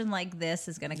situation like this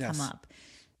is going to come up,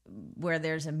 where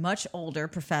there's a much older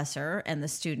professor and the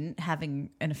student having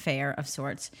an affair of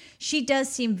sorts, she does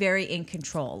seem very in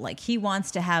control. Like, he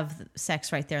wants to have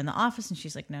sex right there in the office, and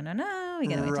she's like, no, we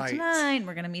gotta wait till tonight.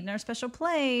 We're gonna meet in our special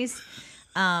place.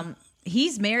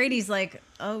 He's married. He's like,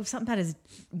 something about his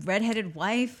redheaded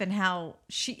wife and how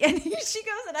she goes,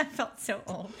 and I felt so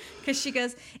old, because she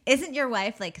goes, isn't your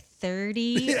wife like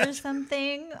 30 or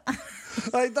something?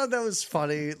 I thought that was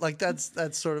funny. Like,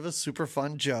 that's sort of a super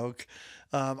fun joke.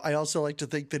 I also like to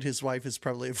think that his wife is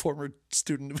probably a former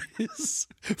student of his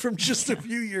from just a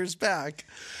few years back.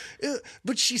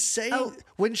 But she's saying,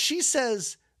 when she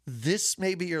says, this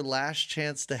may be your last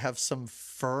chance to have some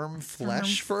firm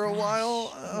flesh for a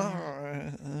while.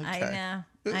 Okay.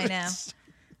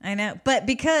 I know. But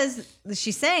because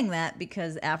she's saying that,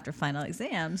 because after final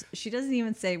exams, she doesn't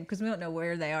even say, because we don't know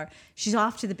where they are. She's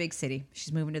off to the big city.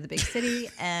 She's moving to the big city,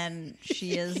 and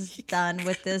she is done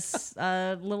with this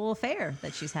little affair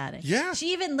that she's having. Yeah.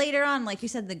 She even later on, like you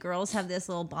said, the girls have this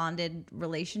little bonded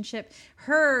relationship.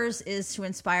 Hers is to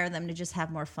inspire them to just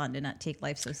have more fun, to not take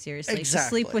life so seriously.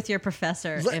 Exactly. To sleep with your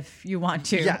professor if you want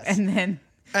to. Yes. And then...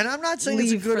 And I'm not saying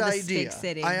it's a good idea.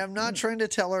 I am not trying to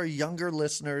tell our younger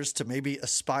listeners to maybe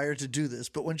aspire to do this.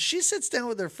 But when she sits down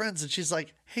with her friends and she's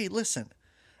like, hey, listen,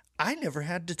 I never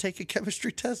had to take a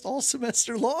chemistry test all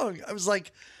semester long. I was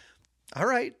like, all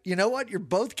right, you know what? You're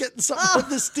both getting something with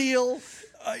this deal.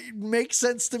 It makes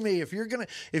sense to me. If you're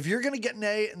gonna get an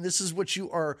A, and this is what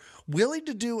you are willing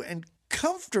to do and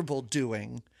comfortable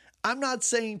doing, I'm not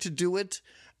saying to do it.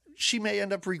 She may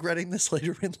end up regretting this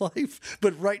later in life,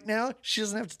 but right now she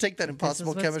doesn't have to take that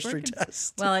impossible chemistry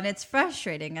test. Well, and it's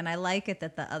frustrating, and I like it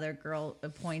that the other girl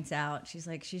points out, she's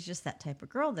like, she's just that type of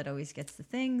girl that always gets the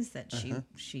things that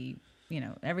she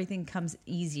everything comes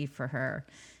easy for her.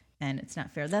 And it's not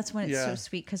fair. That's when it's so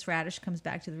sweet, because Radish comes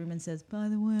back to the room and says, by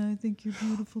the way, I think you're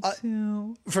beautiful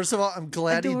too. First of all, I'm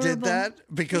glad he did that,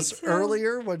 because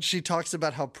earlier when she talks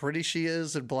about how pretty she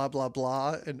is and blah, blah,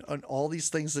 blah, and all these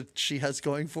things that she has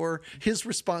going for her, his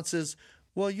response is,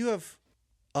 well, you have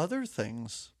other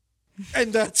things.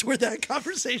 And that's where that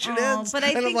conversation ends. But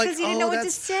I think because he didn't know what to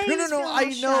say. No,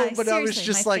 I know, but I was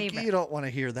just like, you don't want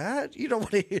to hear that. You don't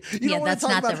want to don't want to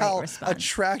talk about how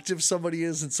attractive somebody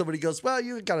is, and somebody goes, well,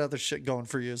 you got other shit going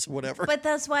for you, so whatever. But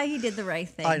that's why he did the right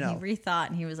thing. I know. He rethought,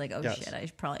 and he was like, shit,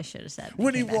 I probably should have said.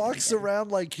 When he walks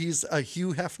around like he's a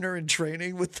Hugh Hefner in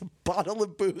training with the bottle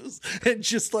of booze and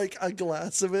just like a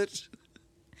glass of it.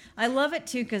 I love it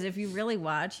too, because if you really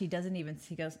watch, he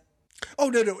goes... Oh,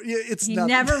 no. It's he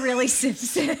never really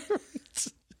sips it.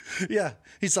 Yeah.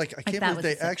 He's like, I can't believe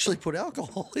they actually put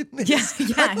alcohol in this.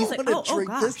 Yeah. I don't want to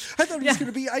drink this. I thought it was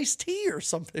going to be iced tea or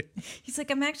something. He's like,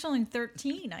 I'm actually only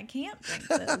 13. I can't drink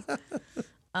this.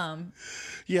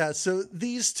 Yeah. So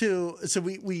these two, so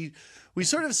we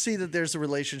sort of see that there's a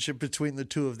relationship between the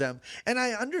two of them. And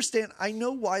I understand, I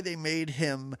know why they made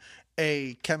him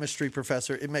a chemistry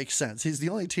professor. It makes sense. He's the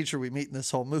only teacher we meet in this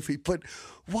whole movie. But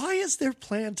why is their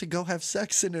plan to go have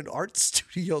sex in an art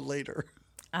studio later?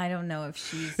 I don't know if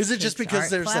she's... Is it just because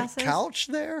there's classes? A couch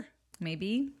there?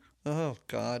 Maybe. Oh,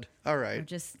 God. All right. Or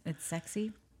just, it's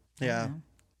sexy. Yeah.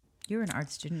 You're an art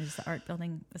student. Is the art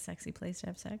building a sexy place to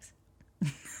have sex?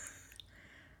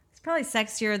 It's probably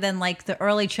sexier than like the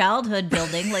early childhood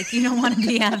building. Like you don't want to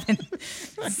be having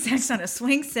sex on a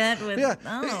swing set with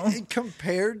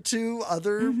compared to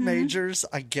other majors,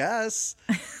 I guess.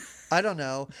 I don't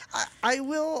know. I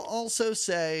will also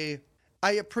say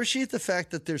I appreciate the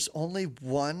fact that there's only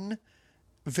one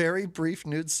very brief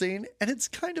nude scene, and it's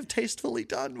kind of tastefully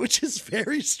done, which is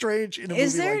very strange in a movie like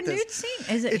this. Is there a nude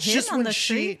scene? Is it it's him just on when the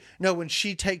tree? No, when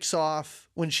she takes off,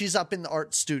 when she's up in the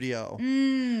art studio,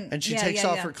 and she takes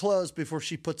off her clothes before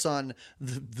she puts on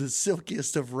the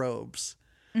silkiest of robes.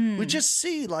 We just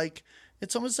see, like,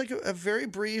 it's almost like a very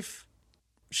brief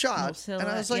shot, and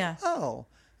I was like, oh,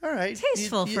 all right.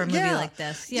 Tasteful for a movie like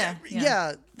this.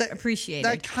 Yeah. Appreciate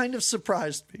that kind of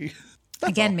surprised me.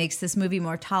 Again, makes this movie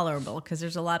more tolerable because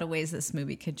there's a lot of ways this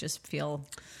movie could just feel.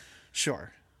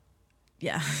 Sure.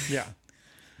 Yeah. Yeah.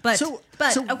 But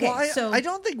I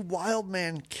don't think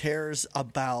Wildman cares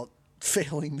about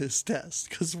failing this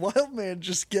test because Wildman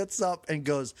just gets up and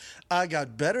goes, "I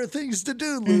got better things to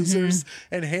do, losers,"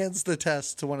 and hands the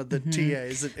test to one of the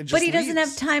TAs. And just but he doesn't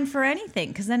have time for anything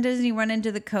because then doesn't he run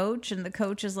into the coach and the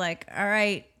coach is like, "All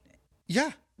right."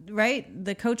 Yeah. Right?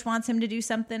 The coach wants him to do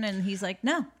something and he's like,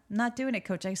 "No, I'm not doing it,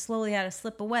 coach. I slowly had to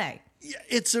slip away." Yeah,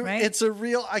 it's a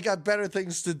real, I got better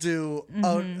things to do.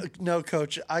 Oh, no,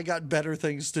 coach, I got better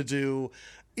things to do.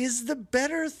 Is the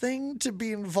better thing to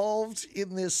be involved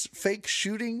in this fake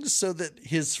shooting so that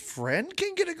his friend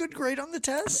can get a good grade on the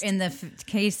test? In the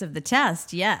case of the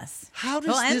test, yes. How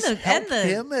does this help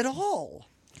him at all?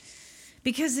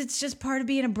 Because it's just part of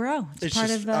being a bro. It's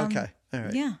part of okay, all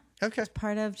right, yeah. Okay. It's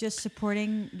part of just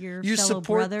supporting your you fellow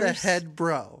support brothers. The head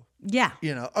bro. Yeah.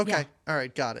 Okay. Yeah. All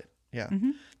right. Got it. Yeah.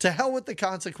 To hell with the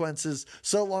consequences,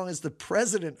 so long as the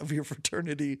president of your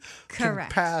fraternity can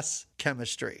pass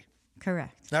chemistry.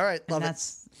 Correct. All right. Love it.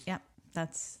 Yeah.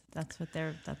 That's that's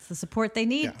the support they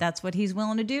need. Yeah. That's what he's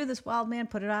willing to do. This Wildman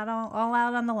put it out all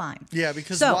out on the line. Yeah,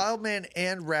 because Wildman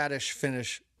and Radish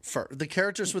finish first. The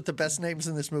characters with the best names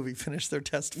in this movie finish their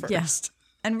test first. Yes.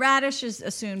 And Radish is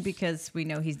assumed because we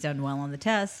know he's done well on the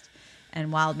test.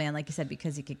 And Wildman, like you said,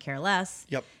 because he could care less.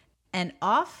 Yep. And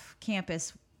off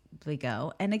campus we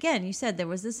go. And again, you said there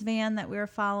was this van that we were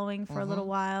following for a little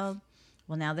while.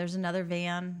 Well, now there's another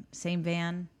van, same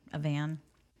van, a van.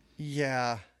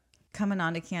 Yeah. Coming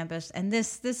onto campus. And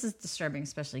this is disturbing,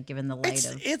 especially given the light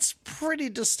It's pretty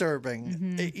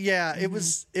disturbing. It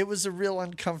was a real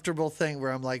uncomfortable thing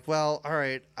where I'm like, well, all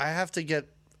right, I have to get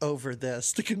over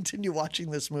this to continue watching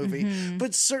this movie.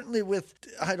 But certainly with,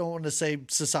 I don't want to say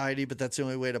society, but that's the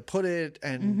only way to put it.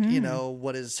 And,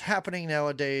 what is happening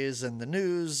nowadays and the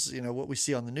news, what we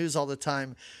see on the news all the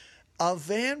time, a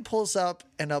van pulls up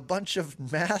and a bunch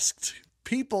of masked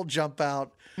people jump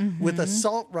out with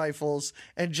assault rifles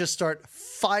and just start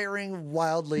firing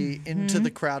wildly into the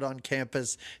crowd on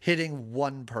campus, hitting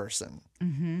one person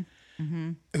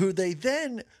who they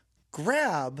then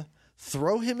grab,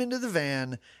 throw him into the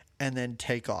van, and then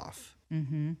take off.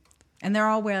 And they're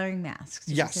all wearing masks.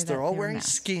 Yes, they're all wearing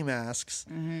ski masks.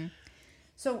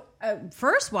 So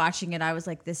first watching it, I was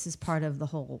like, this is part of the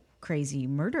whole crazy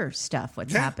murder stuff.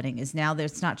 What's happening is now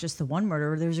there's not just the one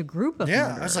murderer, there's a group of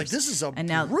murderers. I was like, this is a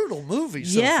brutal movie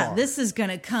so far. This is going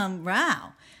to come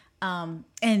round.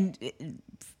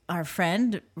 Our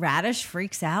friend Radish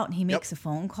freaks out and he makes a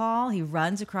phone call. He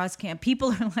runs across camp.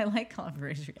 People are I like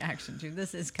Oliver's reaction to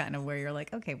this is kind of where you're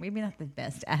like, okay, maybe not the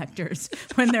best actors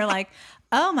when they're like,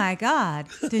 oh my God,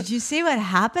 did you see what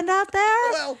happened out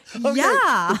there? Well, okay.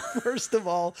 Yeah. First of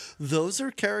all, those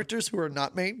are characters who are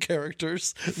not main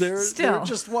characters. They're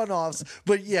just one-offs.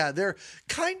 But yeah, they're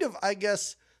kind of, I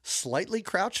guess, slightly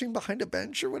crouching behind a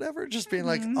bench or whatever, just being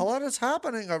like, a lot is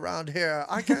happening around here.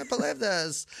 I can't believe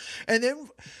this. And then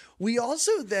we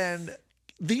also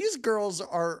these girls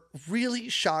are really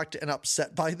shocked and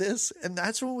upset by this. And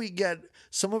that's when we get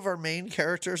some of our main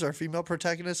characters, our female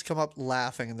protagonists, come up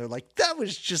laughing. And they're like, that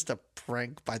was just a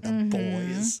prank by the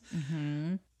boys.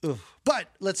 But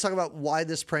let's talk about why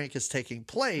this prank is taking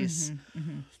place.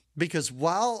 Because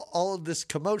while all of this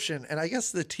commotion, and I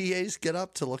guess the TAs get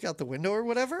up to look out the window or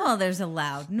whatever. Well, there's a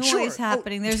loud noise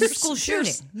happening. There's a school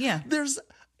shooting. There's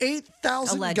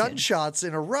 8,000 gunshots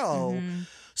in a row.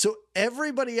 So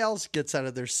everybody else gets out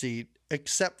of their seat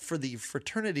except for the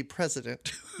fraternity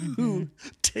president who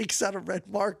takes out a red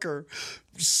marker,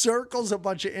 circles a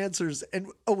bunch of answers. And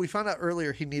we found out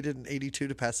earlier he needed an 82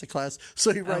 to pass the class.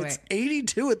 So he writes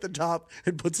 82 at the top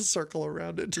and puts a circle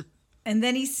around it. And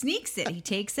then he sneaks it. He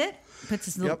takes it, puts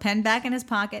his little pen back in his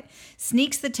pocket,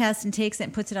 sneaks the test and takes it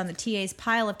and puts it on the TA's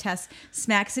pile of tests,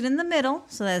 smacks it in the middle.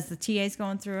 So as the TA's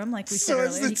going through them, like we said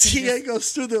earlier. So as the TA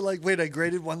goes through, they're like, wait, I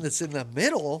graded one that's in the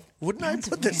middle. Wouldn't I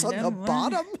put this on the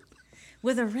bottom?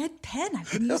 with a red pen.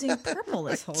 I've been using purple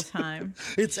this whole time.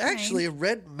 It's actually a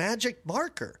red magic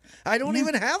marker. I don't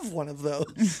even have one of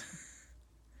those.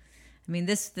 I mean,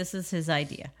 this is his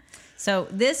idea. So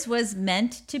this was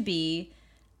meant to be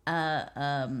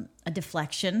a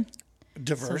deflection.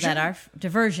 Diversion? So that our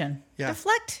diversion. Yeah.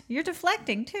 Deflect. You're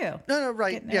deflecting too. No,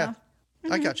 right. Yeah.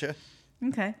 I got you.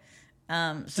 Okay.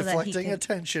 So deflecting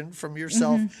attention from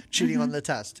yourself cheating on the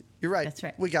test. You're right. That's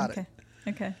right. We got it.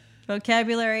 Okay.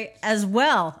 Vocabulary as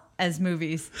well as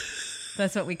movies.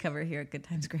 That's what we cover here at Good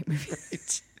Times, Great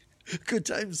Movies. Right. Good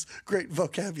Times, Great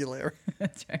Vocabulary.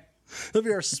 That's right. That'll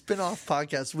be our spin-off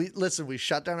podcast. We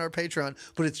shut down our Patreon,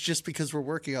 but it's just because we're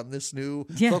working on this new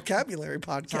vocabulary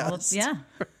podcast.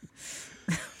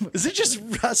 Is it just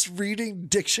us reading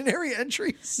dictionary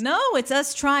entries? No, it's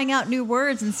us trying out new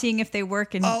words and seeing if they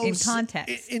work in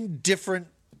context. In different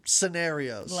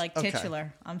scenarios. Like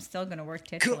titular. I'm still going to work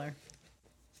titular.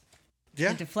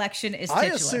 Yeah. The deflection is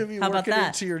titular. I assume you work it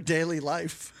into your daily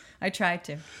life. I tried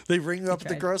to. They ring you up at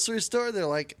the grocery store. They're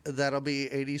like, that'll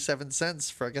be 87 cents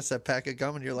for, I guess, that pack of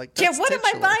gum. And you're like, that's what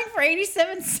titular. am I buying for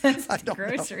 87 cents at the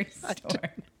grocery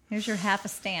store? Here's your half a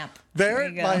stamp.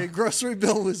 Barrett, my grocery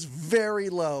bill was very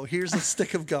low. Here's a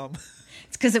stick of gum.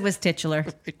 It's because it was titular.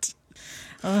 Right.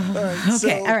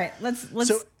 All right. Let's.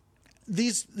 So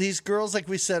these girls, like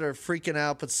we said, are freaking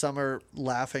out, but some are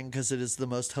laughing because it is the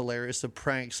most hilarious of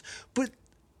pranks. But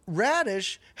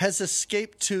Radish has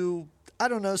escaped to, I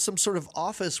don't know, some sort of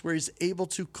office where he's able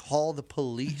to call the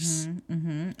police.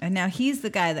 And now he's the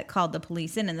guy that called the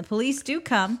police in, and the police do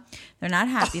come. They're not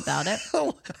happy about it.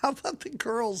 Oh, how about the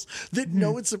girls that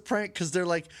know it's a prank because they're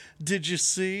like, did you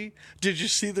see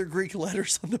their Greek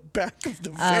letters on the back of the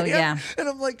van? Oh, yeah. And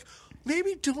I'm like,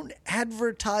 maybe don't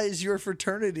advertise your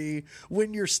fraternity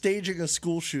when you're staging a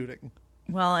school shooting.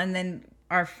 Well, and then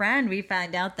our friend, we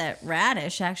find out that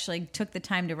Radish actually took the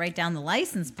time to write down the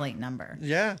license plate number.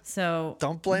 Yeah. So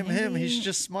don't blame him. He's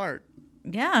just smart.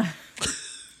 Yeah.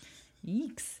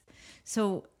 Yeeks.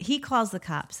 So he calls the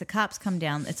cops. The cops come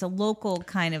down. It's a local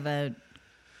kind of a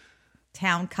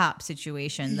town cop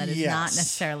situation that is not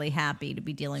necessarily happy to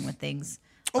be dealing with things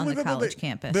on the college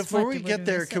campus. Before we get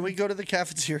there, can we go to the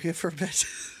cafeteria for a bit?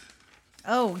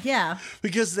 Oh, yeah.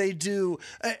 Because they do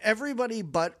everybody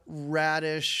but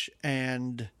Radish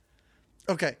and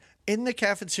in the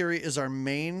cafeteria is our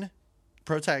main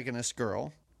protagonist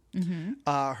girl.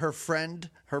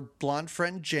 Her blonde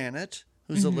friend Janet,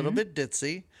 who's a little bit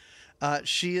ditzy.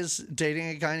 She is dating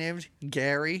a guy named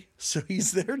Gary, so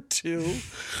he's there too.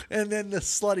 And then the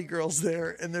slutty girl's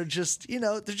there, and they're just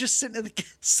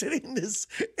sitting in this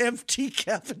empty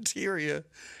cafeteria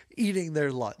eating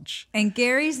their lunch. And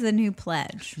Gary's the new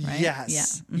pledge, right?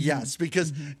 Yes. Yeah. Yes,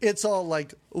 because it's all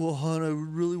like, oh, hon, I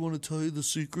really want to tell you the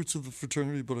secrets of the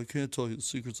fraternity, but I can't tell you the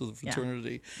secrets of the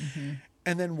fraternity. Yeah.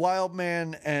 And then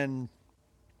Wildman and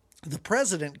the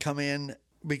president come in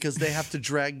because they have to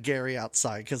drag Gary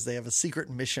outside because they have a secret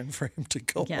mission for him to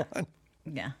go on.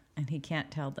 Yeah, and he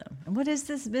can't tell them. And what is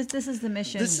this? This is the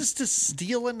mission. This is to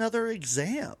steal another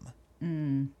exam.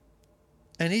 And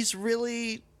he's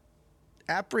really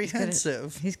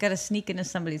apprehensive. He's got to sneak into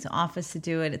somebody's office to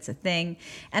do it. It's a thing.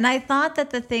 And I thought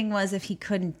that the thing was if he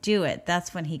couldn't do it,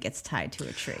 that's when he gets tied to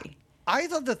a tree. I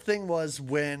thought the thing was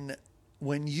when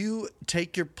you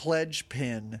take your pledge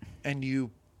pin and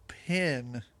you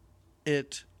pin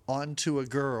it onto a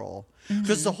girl,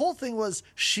 because the whole thing was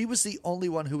she was the only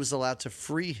one who was allowed to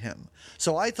free him.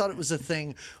 So I thought it was a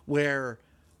thing where,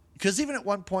 because even at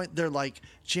one point they're like,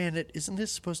 Janet, isn't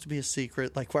this supposed to be a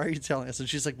secret? Like, why are you telling us? And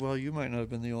she's like, well, you might not have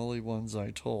been the only ones I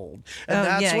told. And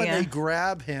that's when they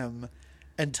grab him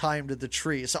and tie him to the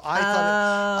tree. So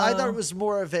I thought it was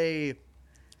more of a,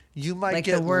 you might like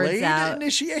get laid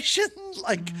initiation,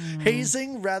 like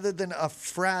hazing, rather than a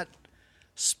frat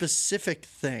specific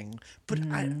thing. But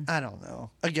I don't know.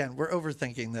 Again, we're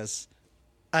overthinking this.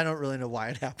 I don't really know why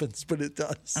it happens, but it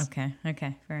does.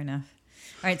 Okay, fair enough.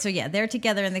 All right, so they're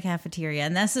together in the cafeteria,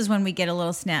 and this is when we get a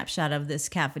little snapshot of this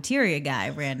cafeteria guy.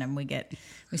 Random, we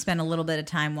spend a little bit of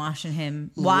time watching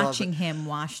him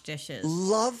wash dishes.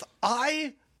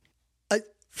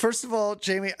 First of all,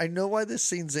 Jamie, I know why this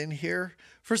scene's in here.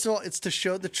 First of all, it's to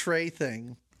show the tray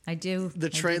thing. I do. The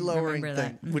tray lowering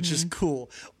thing, which is cool.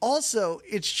 Also,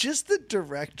 it's just the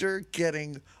director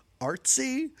getting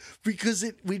artsy because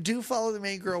we do follow the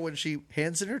main girl when she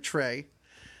hands in her tray.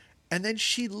 And then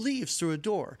she leaves through a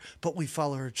door, but we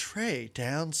follow her tray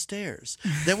downstairs.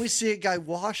 Then we see a guy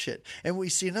wash it, and we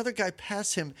see another guy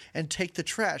pass him and take the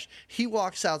trash. He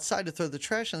walks outside to throw the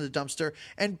trash in the dumpster,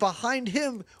 and behind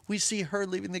him, we see her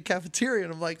leaving the cafeteria.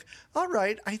 And I'm like, all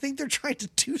right, I think they're trying to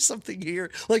do something here,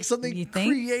 like something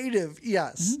creative.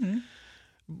 Yes.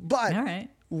 But all right.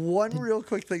 One real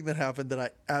quick thing that happened that I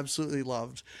absolutely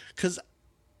loved, because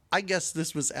I guess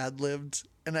this was ad-libbed,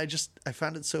 and I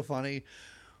found it so funny.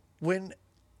 When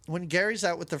Gary's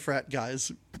out with the frat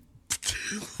guys,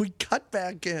 we cut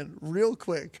back in real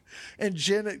quick, and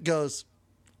Janet goes,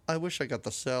 I wish I got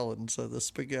the salad instead of the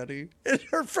spaghetti. And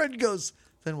her friend goes,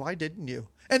 then why didn't you?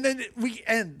 And then we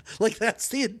end. Like, that's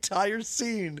the entire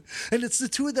scene. And it's the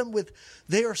two of them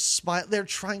they're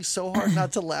trying so hard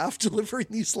not to laugh delivering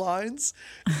these lines.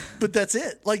 But that's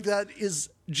it. Like, that is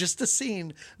just a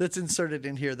scene that's inserted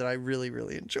in here that I really,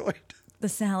 really enjoyed. The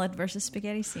salad versus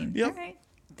spaghetti scene. Yep. All right.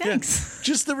 Thanks. Yeah.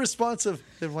 Just the response of,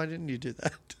 then why didn't you do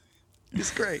that?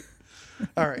 It's great.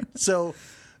 All right. So,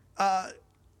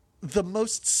 the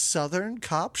most southern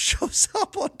cop shows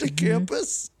up onto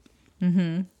campus.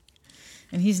 Mm-hmm.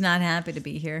 And he's not happy to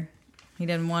be here. He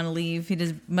doesn't want to leave.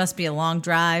 Must be a long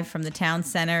drive from the town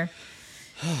center,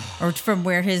 or from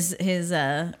where his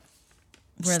where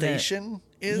station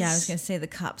is. Yeah, I was going to say the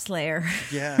cop's lair.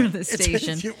 Yeah, the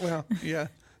station. Well, yeah,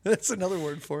 that's another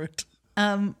word for it.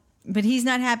 But he's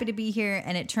not happy to be here,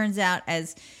 and it turns out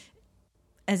as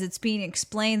it's being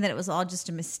explained that it was all just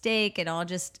a mistake,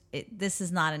 this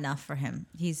is not enough for him.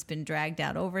 He's been dragged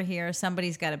out over here.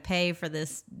 Somebody's got to pay for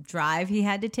this drive he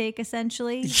had to take,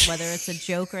 essentially, whether it's a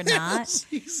joke or not.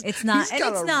 It's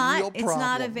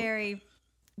not a very,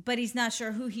 but he's not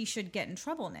sure who he should get in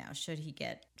trouble now.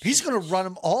 He's going to run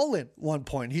them all in one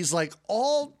point. He's like,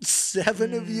 all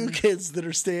 7 of you kids that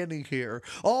are standing here,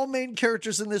 all main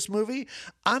characters in this movie,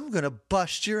 I'm going to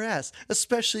bust your ass,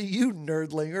 especially you,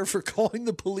 nerdlinger, for calling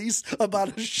the police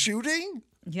about a shooting.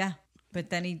 Yeah. But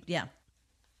then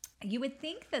you would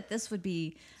think that this would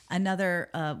be another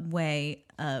way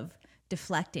of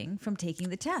deflecting from taking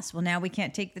the test. Well, now we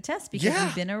can't take the test because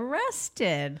we've been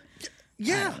arrested.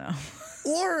 Yeah. I don't know.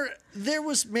 Or there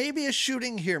was maybe a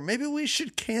shooting here. Maybe we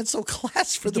should cancel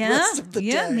class for the rest of the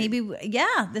day. Maybe.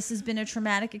 This has been a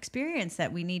traumatic experience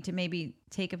that we need to maybe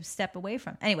take a step away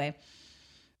from. Anyway,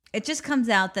 it just comes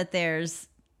out that this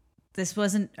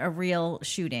wasn't a real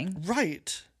shooting.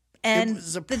 Right. And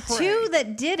the two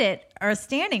that did it are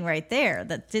standing right there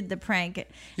that did the prank.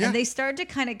 Yeah. And they start to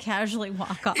kind of casually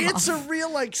walk off. It's a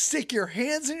real, stick your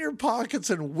hands in your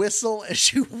pockets and whistle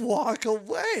as you walk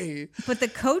away. But the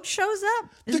coach shows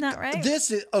up. Isn't that right?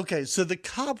 Okay, so the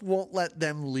cop won't let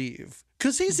them leave.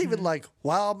 Because he's even like,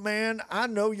 wow, man, I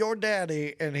know your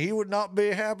daddy, and he would not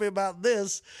be happy about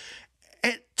this.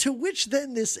 And to which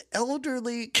then this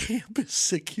elderly campus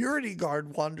security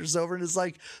guard wanders over and is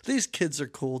like, these kids are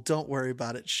cool. Don't worry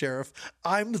about it, Sheriff.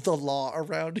 I'm the law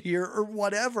around here or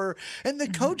whatever. And the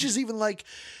coach is even like,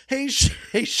 hey,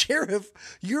 Sheriff,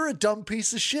 you're a dumb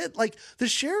piece of shit. Like, the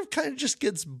sheriff kind of just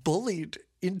gets bullied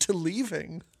into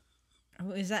leaving. Oh,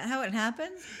 is that how it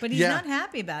happens? But he's not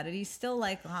happy about it. He's still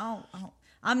like,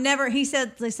 I'm never. He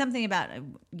said something about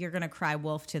you're gonna cry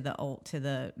wolf to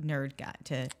the nerd guy,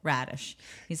 to Radish.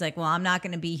 He's like, well, I'm not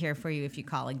gonna be here for you if you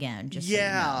call again. Just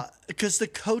because the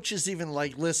coach is even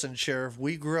like, listen, Sheriff,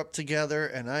 we grew up together,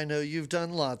 and I know you've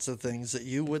done lots of things that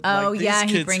you would like these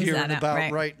kids hearing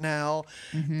about right now.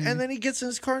 Mm-hmm. And then he gets in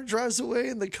his car and drives away,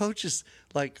 and the coach is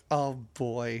like, oh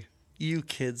boy, you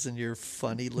kids and your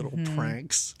funny little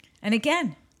pranks. And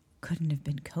again, couldn't have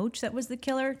been Coach that was the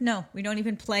killer. No, we don't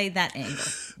even play that angle.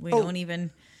 We don't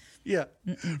even. Yeah.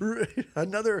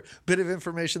 Another bit of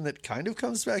information that kind of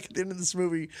comes back at the end of this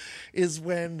movie is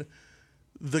when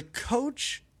the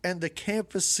coach and the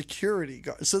campus security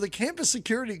guard. So the campus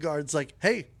security guard's like,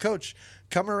 hey, coach,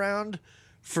 come around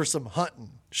for some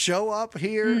hunting. Show up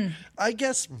here, I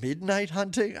guess midnight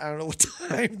hunting. I don't know what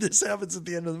time this happens at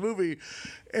the end of the movie.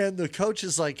 And the coach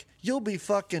is like, you'll be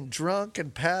fucking drunk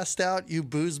and passed out, you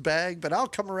booze bag, but I'll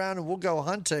come around and we'll go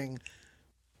hunting.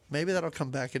 Maybe that'll come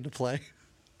back into play.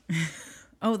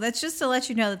 Oh, that's just to let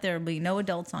you know that there will be no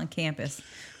adults on campus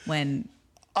when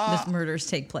the murders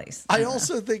take place. I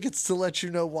also think it's to let you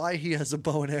know why he has a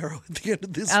bow and arrow at the end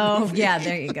of this movie. Oh, yeah,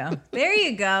 there you go. There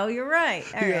you go. You're right.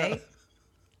 All right.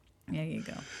 There you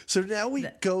go. So now we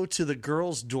go to the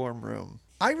girls' dorm room.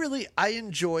 I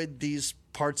enjoyed these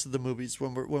parts of the movies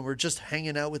when we're just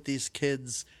hanging out with these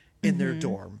kids in their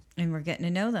dorm. And we're getting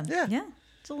to know them. Yeah.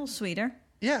 It's a little sweeter.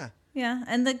 Yeah. Yeah.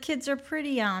 And the kids are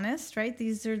pretty honest, right?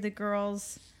 These are the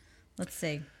girls. Let's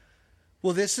see.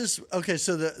 Well, this is okay.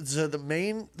 So the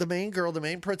main girl, the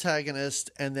main protagonist,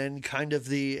 and then kind of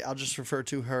I'll just refer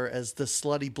to her as the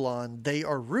slutty blonde. They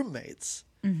are roommates.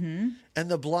 Mm-hmm. And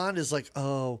the blonde is like,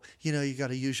 oh, you got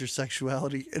to use your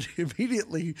sexuality. And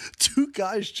immediately 2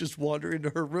 guys just wander into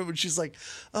her room and she's like,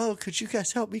 oh, could you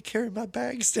guys help me carry my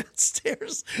bags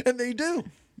downstairs? And they do.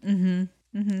 Mm-hmm.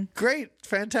 Mm-hmm. Great.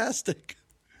 Fantastic.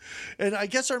 And I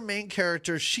guess our main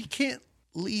character, she can't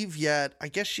leave yet. I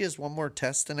guess she has one more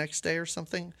test the next day or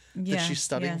something that she's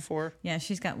studying for. Yeah,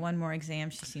 she's got one more exam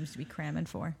she seems to be cramming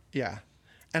for. Yeah.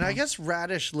 And I guess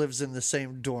Radish lives in the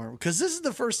same dorm because this is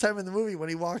the first time in the movie when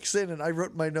he walks in and I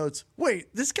wrote in my notes,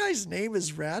 wait, this guy's name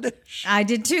is Radish? I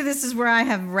did too. This is where I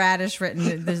have Radish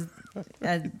written. There's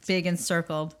big and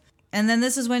circled. And then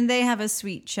this is when they have a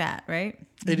sweet chat, right?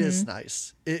 It is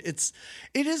nice. It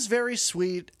is very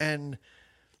sweet, and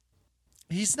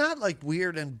he's not like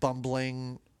weird and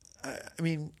bumbling. I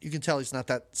mean, you can tell he's not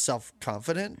that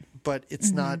self-confident, but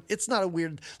it's not a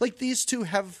weird, like these two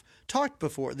have talked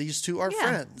before. These two are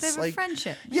friends. They have like, a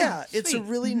friendship. Yeah, it's a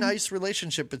really nice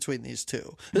relationship between these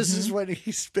two. This is when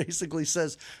he basically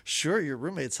says, sure, your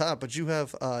roommate's hot, but you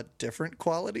have different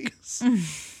qualities.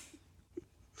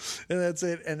 And that's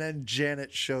it. And then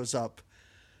Janet shows up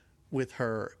with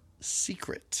her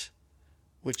secret,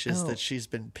 which is that she's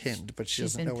been pinned, but she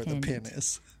doesn't know where the pin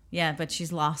is. Yeah, but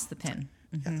she's lost the pin.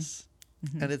 Yes.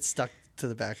 And it's stuck to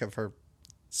the back of her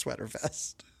sweater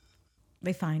vest.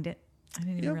 They find it. I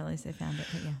didn't even realize they found it,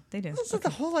 but yeah, they do. Also,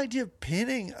 the whole idea of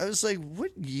pinning, I was like,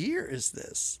 what year is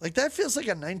this? Like, that feels like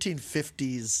a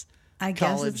 1950s I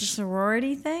guess it's a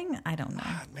sorority thing. I don't know.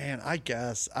 Man, I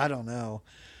guess. I don't know.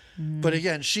 But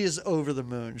again, she is over the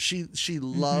moon. She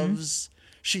loves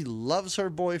her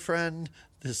boyfriend.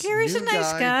 Gary's a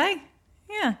nice guy.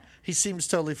 Yeah. He seems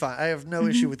totally fine. I have no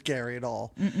issue with Gary at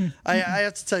all. I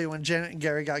have to tell you, when Janet and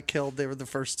Gary got killed, they were the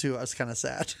first two. I was kind of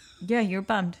sad. Yeah, you're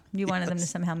bummed. You wanted them to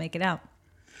somehow make it out.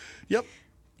 Yep.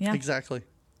 Yeah. Exactly.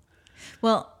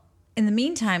 Well, in the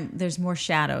meantime, there's more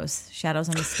shadows. Shadows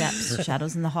on the steps.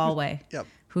 Shadows in the hallway. Yep.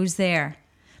 Who's there?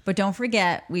 But don't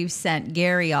forget, we've sent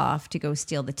Gary off to go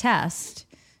steal the test.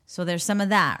 So there's some of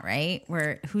that, right?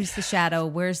 Where who's the shadow?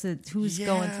 Who's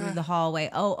going through the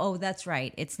hallway? Oh, that's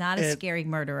right. It's not a scary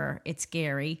murderer. It's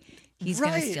Gary. He's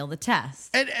going to steal the test.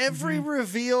 And every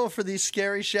reveal for these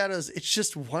scary shadows, it's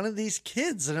just one of these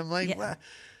kids. And I'm like, wow.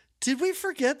 Did we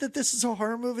forget that this is a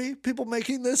horror movie? People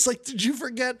making this? Like, did you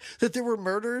forget that there were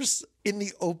murders in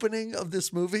the opening of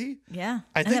this movie? Yeah.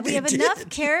 I think we have enough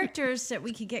characters that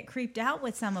we could get creeped out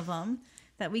with some of them,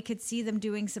 that we could see them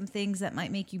doing some things that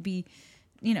might make you be,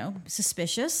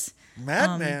 suspicious.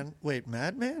 Madman. Wait,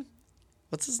 Madman?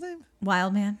 What's his name?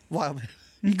 Wildman. Wildman.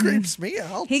 He creeps me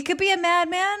out. He could be a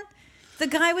madman. The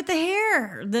guy with the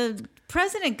hair, the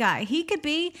president guy, he could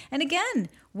be. And again,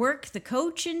 work the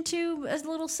coach into a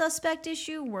little suspect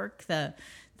issue, work the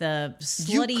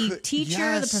slutty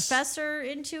teacher, the professor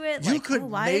into it. You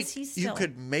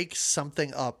could make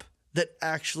something up that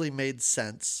actually made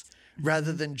sense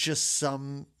rather than just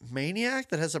some maniac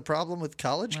that has a problem with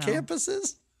college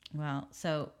campuses. Well,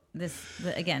 so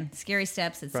again, Scary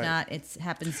Steps. It's not. It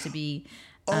happens to be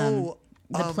the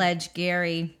pledge.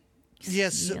 Gary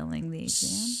stealing the exam.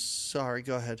 Sorry,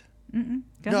 go ahead.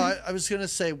 Go ahead. I was going to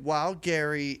say while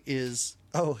Gary is.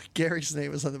 Oh, Gary's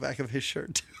name is on the back of his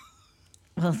shirt too.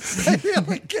 Well,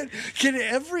 can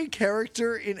every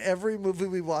character in every movie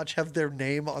we watch have their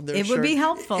name on their shirt? It would be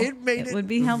helpful. It would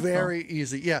be helpful. Very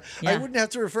easy. Yeah. I wouldn't have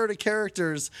to refer to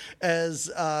characters as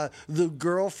the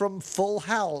girl from Full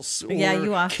House or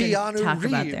you often Keanu talk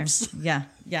Reeves. About their,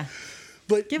 yeah.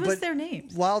 But give us their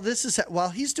names. While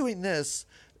he's doing this,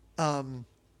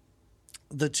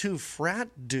 the two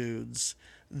frat dudes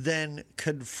then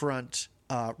confront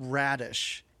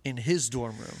Radish in his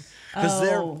dorm room because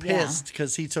they're pissed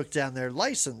because he took down their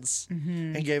license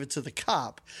and gave it to the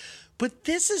cop. But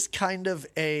this is kind of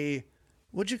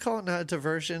what'd you call it? Not a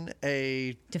diversion,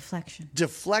 a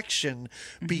deflection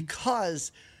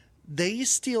because they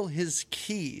steal his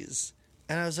keys.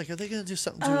 And I was like, are they going to do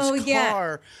something to his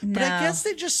car? No. But I guess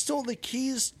they just stole the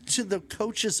keys to the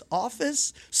coach's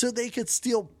office so they could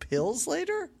steal pills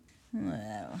later.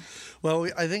 Well,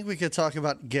 I think we could talk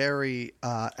about Gary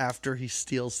after he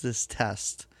steals this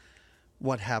test.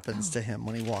 What happens to him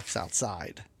when he walks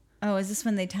outside? Oh, is this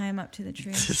when they tie him up to the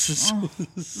tree? This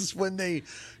is when they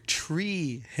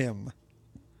tree him.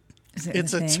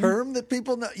 It's a term that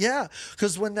people know. Yeah,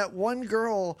 because when that one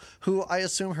girl who I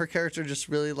assume her character just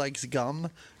really likes gum.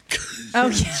 Oh,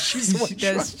 yeah. She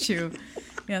does chew.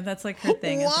 Yeah, that's like her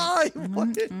thing. Why?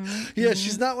 Yeah,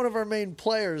 she's not one of our main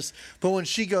players. But when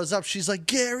she goes up, she's like,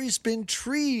 Gary's been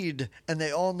treed. And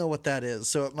they all know what that is.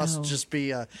 So it must just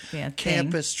be a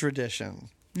campus tradition.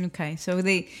 Okay. So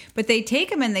they take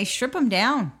him and they strip him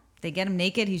down. They get him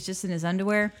naked. He's just in his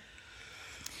underwear.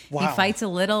 Wow. He fights a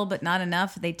little, but not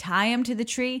enough. They tie him to the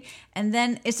tree. And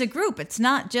then it's a group. It's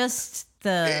not just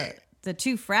the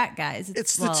two frat guys.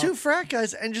 It's the two frat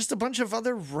guys and just a bunch of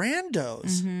other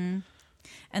randos.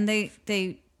 And they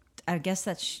I guess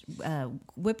that's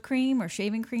whipped cream or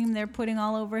shaving cream they're putting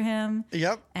all over him.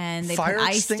 Yep. And they fire put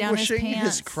ice down his extinguishing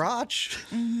pants. his crotch.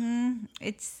 Mm-hmm.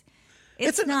 It's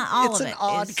not all of it. It's an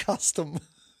odd custom.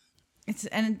 It's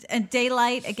and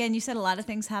daylight again. You said a lot of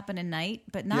things happen at night,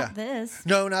 but not this.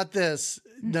 No, not this.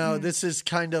 Mm-mm. No, this is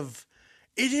kind of.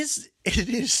 It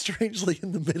is strangely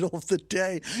in the middle of the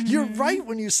day. Mm-hmm. You're right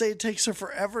when you say it takes her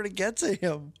forever to get to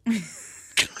him.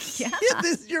 Yeah,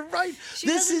 you're right.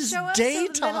 This is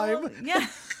daytime. Yeah.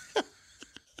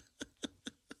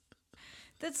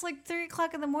 That's like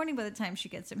 3:00 in the morning by the time she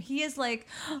gets him. He is like,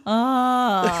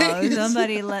 oh,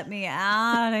 somebody let me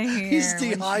out of here. He's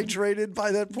dehydrated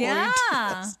by that point.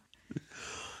 Yeah.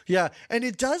 Yeah, and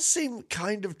it does seem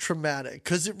kind of traumatic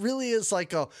because it really is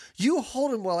like, you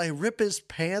hold him while I rip his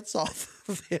pants off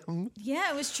of him.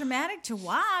 Yeah, it was traumatic to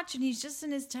watch, and he's just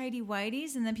in his tighty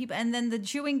whities, and then the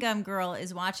chewing gum girl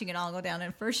is watching it all go down.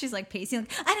 And first she's like pacing,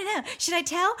 like, I don't know, should I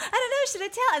tell? I don't know, should I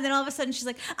tell? And then all of a sudden she's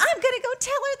like, I'm gonna go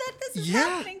tell her that this is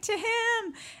happening to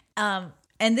him.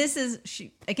 And this is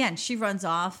she runs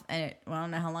off, and I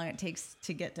don't know how long it takes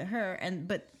to get to her,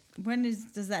 but. When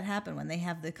does that happen? When they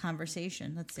have the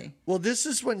conversation? Let's see. Well, this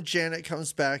is when Janet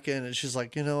comes back in and she's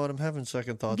like, you know what? I'm having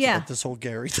second thoughts about this whole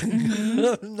Gary thing.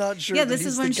 Mm-hmm. I'm not sure. Yeah, this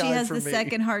is when she has the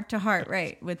second heart-to-heart,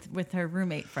 right, with her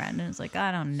roommate friend, and it's like,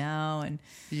 I don't know, and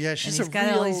yeah, she's he's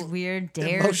got all these weird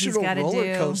dares he's got to do.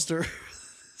 Roller coaster,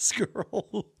 this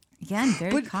girl. Yeah, and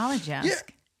very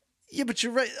college-esque. Yeah, but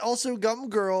you're right. Also, Gum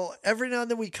Girl, every now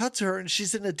and then we cut to her and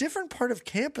she's in a different part of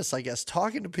campus, I guess,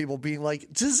 talking to people, being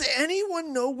like, does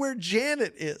anyone know where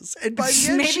Janet is? And by the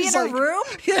end, maybe she's in like, a room?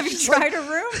 Yeah, have you tried a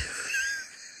room?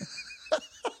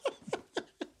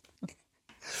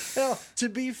 Now, to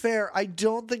be fair, I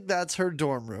don't think that's her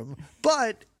dorm room,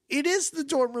 but it is the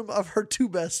dorm room of her two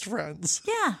best friends.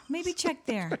 Yeah, maybe check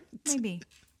there. Maybe.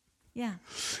 Yeah.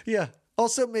 Yeah.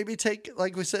 Also, maybe take,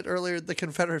 like we said earlier, the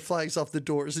Confederate flags off the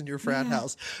doors in your frat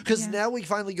house. Because now we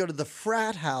finally go to the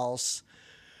frat house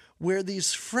where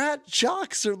these frat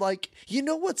jocks are like, you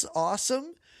know what's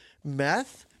awesome?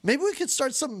 Meth. Maybe we could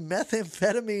start some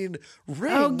methamphetamine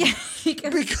ring. Oh, yeah.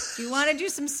 You want to do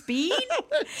some speed?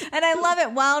 And I love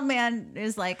it. Wildman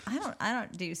is like, I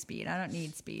don't do speed. I don't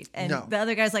need speed. And the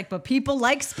other guy's like, but people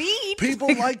like speed.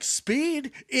 People like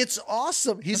speed. It's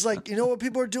awesome. He's like, you know what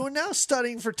people are doing now?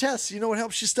 Studying for tests. You know what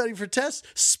helps you study for tests?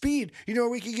 Speed. You know where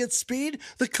we can get speed?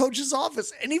 The coach's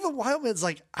office. And even Wildman's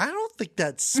like, I don't think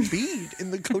that's speed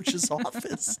in the coach's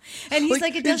office. And he's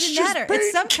like, it doesn't matter.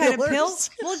 It's some kind of pill.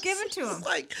 We'll give it to him.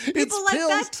 Like, people like pills.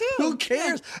 that too. Who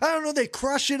cares? Yeah. I don't know. They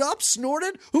crush it up, snort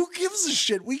it. Who gives a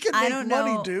shit? We can make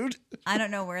money, dude. I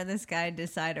don't know where this guy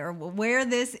decided or where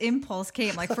this impulse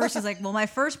came. Like first he's like, well, my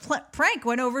first prank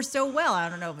went over so well. I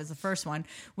don't know if it was the first one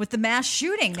with the mass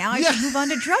shooting. Now I should move on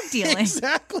to drug dealing.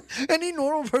 Exactly. Any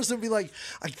normal person would be like,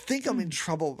 I think I'm in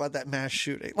trouble about that mass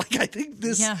shooting. Like I think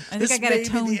this. Yeah, I think I got to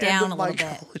tone down a little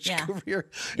bit. Career.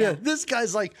 Yeah. This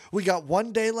guy's like, we got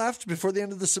one day left before the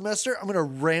end of the semester. I'm going to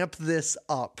ramp this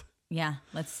up. Yeah,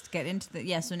 let's get into the.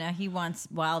 Yeah, so now he wants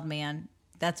Wildman.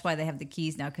 That's why they have the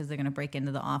keys now, because they're going to break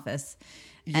into the office.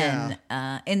 Yeah.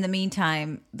 And in the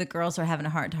meantime, the girls are having a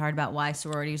heart-to-heart about why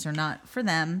sororities are not for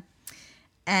them.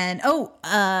 And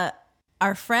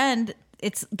our friend,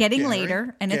 it's getting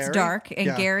later and it's dark,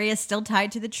 and Gary is still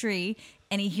tied to the tree.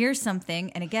 And he hears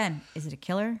something, and again, is it a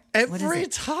killer? Every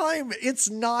time, it's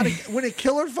not. When a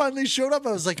killer finally showed up,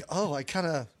 I was like, oh,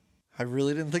 I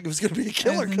really didn't think it was going to be a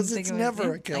killer because it's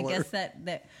never a killer. I guess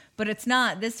that, but it's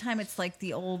not. This time it's like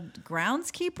the old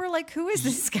groundskeeper. Like, who is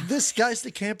this guy? This guy's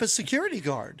the campus security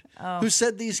guard who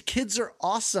said these kids are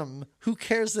awesome. Who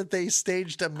cares that they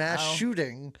staged a mass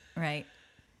shooting? Right.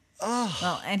 Oh.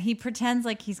 Well, and he pretends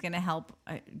like he's going to help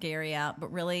Gary out,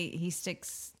 but really he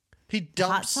sticks. He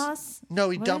dumps hot sauce. No,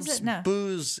 he dumps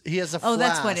booze. He has a flask. Oh,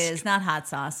 that's what it is. Not hot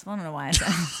sauce. I don't know why I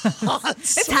said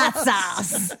it's hot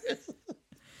sauce.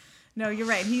 No, you're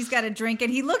right. He's got a drink,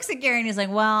 and he looks at Gary, and he's like,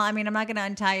 well, I mean, I'm not going to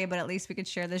untie you, but at least we could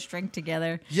share this drink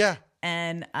together. Yeah.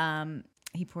 And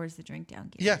he pours the drink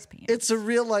down Gary's pants. It's a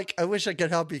real, like, I wish I could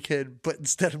help you, kid, but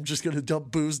instead I'm just going to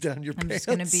dump booze down your pants. I'm just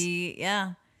going to be,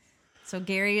 So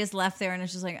Gary is left there, and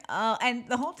it's just like, oh, and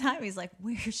the whole time he's like,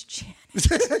 where's Janet?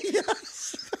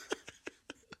 Yes.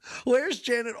 Where's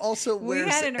Janet? Also, where's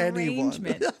we had an anyone?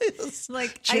 Arrangement.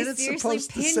 Like, Janet's I seriously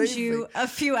pinned you a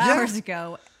few hours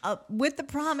ago with the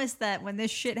promise that when this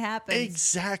shit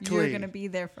happens, you're going to be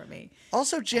there for me.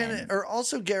 Also,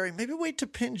 Gary, maybe wait to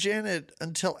pin Janet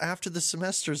until after the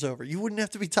semester's over. You wouldn't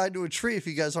have to be tied to a tree if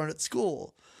you guys aren't at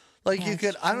school. Like you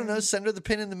could, I don't know, send her the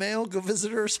pin in the mail, go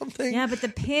visit her or something. Yeah, but the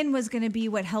pin was going to be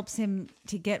what helps him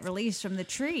to get released from the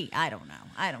tree. I don't know.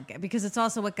 I don't get, because it's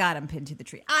also what got him pinned to the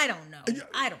tree. I don't know.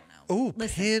 Oh,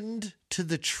 pinned to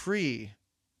the tree.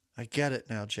 I get it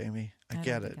now, Jamie. I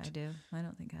get it. I do. I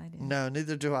don't think I do. No,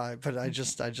 neither do I. But I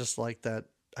just like that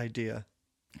idea.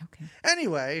 Okay.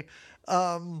 Anyway,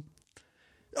 so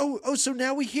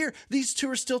now we hear these two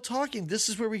are still talking. This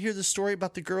is where we hear the story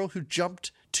about the girl who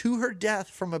jumped to her death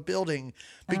from a building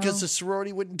because the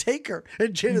sorority wouldn't take her.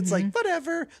 And Janet's like,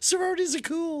 whatever, sororities are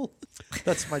cool.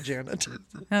 That's my Janet.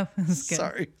 Oh, that's good.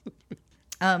 Sorry.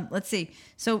 Let's see.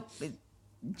 So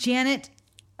Janet,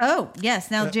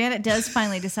 now Janet does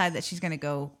finally decide that she's going to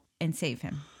go and save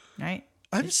him, right?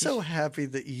 I'm so happy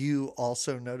that you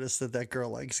also noticed that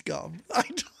girl likes gum.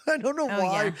 I don't know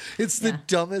why. Yeah. It's the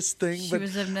dumbest thing. She but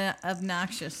was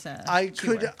obnoxious. I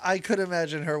could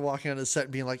imagine her walking on a set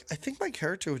and being like, I think my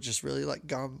character would just really like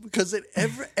gum. Because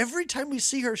every time we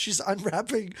see her, she's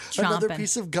unwrapping another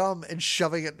piece of gum and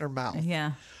shoving it in her mouth.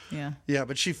 Yeah. Yeah. Yeah,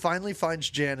 but she finally finds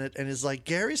Janet and is like,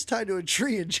 Gary's tied to a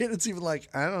tree. And Janet's even like,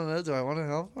 I don't know. Do I want to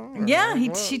help him?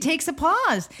 Yeah, she takes a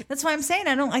pause. That's why I'm saying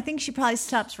I think she probably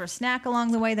stops for a snack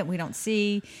along the way that we don't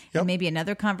see. Yep. And maybe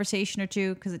another conversation or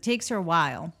two, because it takes her a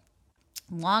while,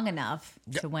 long enough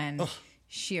to when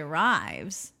she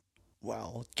arrives.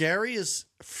 Well, Gary is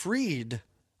freed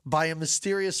by a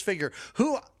mysterious figure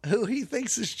who he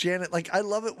thinks is Janet. Like, I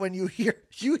love it when you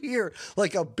hear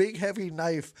like a big heavy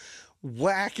knife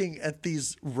whacking at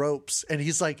these ropes, and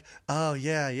he's like, oh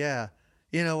yeah,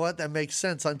 you know what, that makes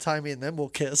sense, untie me and then we'll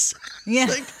kiss. Yeah.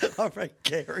 Like, all right,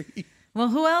 Gary. Well,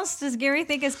 who else does Gary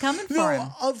think is coming for him?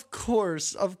 Of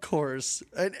course.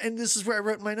 And this is where I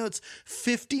wrote in my notes,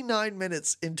 59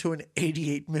 minutes into an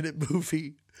 88-minute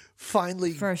movie,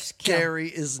 finally Gary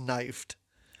is knifed.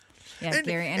 Yeah,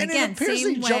 Gary. And again, it appears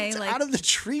same he way, jumped out of the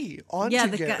tree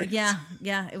onto Gary.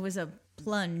 Yeah, it was a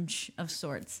plunge of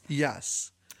sorts.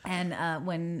 Yes. And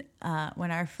when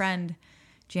our friend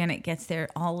Janet gets there,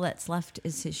 all that's left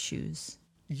is his shoes.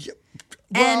 Yep.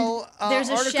 Well, and there's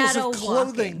a shadow of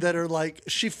clothing walking. that are like,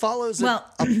 she follows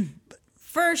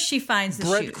first she finds the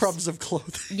breadcrumbs of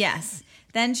clothing. Yes.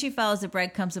 Then she follows the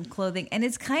breadcrumbs of clothing, and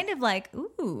it's kind of like,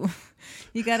 ooh,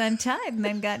 you got untied and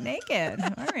then got naked.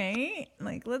 All right.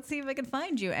 Like, let's see if I can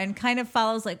find you. And kind of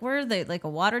follows, like, where are they? Like a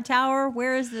water tower?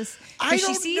 Where is this? Because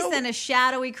she sees then a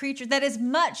shadowy creature that is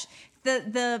much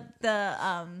the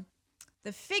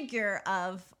figure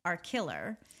of our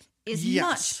killer is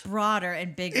much broader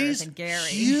and bigger than Gary.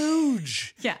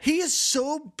 Huge. Yeah. He is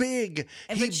so big.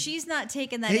 But she's not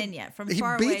taken that in yet. From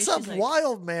far away, he beats up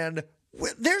Wildman.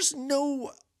 There's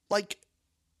no, like,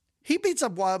 he beats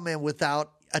up Wildman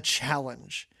without a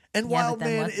challenge. And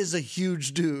Wildman is a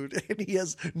huge dude, and he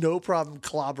has no problem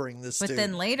clobbering this dude. But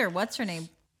then later, what's her name?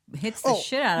 Hits the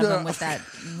shit out of him with that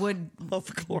wood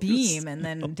beam, and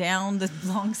then down the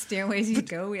long stairways you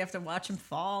go. We have to watch him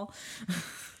fall.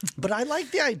 But I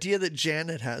like the idea that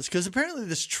Janet has, because apparently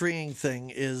this treeing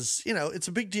thing is, it's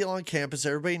a big deal on campus.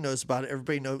 Everybody knows about it.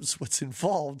 Everybody knows what's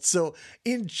involved. So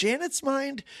in Janet's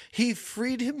mind, he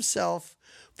freed himself,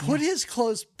 put his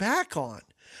clothes back on,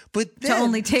 but then to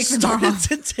only take them off.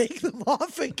 To take them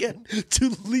off again, to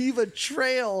leave a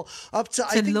trail up to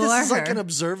I think this is like an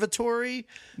observatory,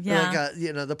 like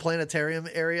the planetarium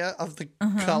area of the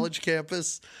college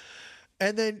campus.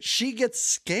 And then she gets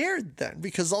scared then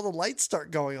because all the lights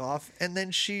start going off, and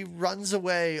then she runs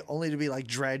away only to be like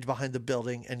dragged behind the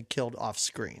building and killed off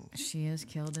screen. She is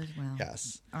killed as well.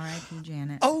 Yes. R.I.P.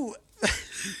 Janet. Oh,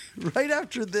 right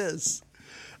after this,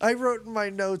 I wrote in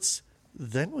my notes,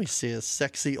 then we see a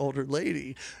sexy older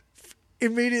lady.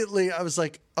 Immediately, I was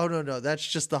like, oh, no, that's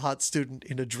just the hot student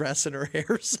in a dress and her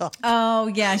hair's up. Oh,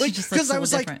 yeah, she just looks a little different. Because I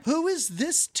was like, who is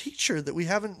this teacher that we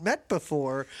haven't met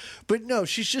before? But no,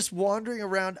 she's just wandering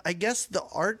around, I guess, the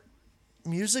art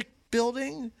music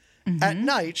building at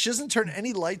night. She doesn't turn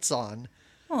any lights on.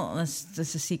 Well, that's a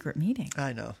secret meeting.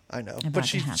 I know. But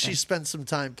she spent some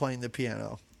time playing the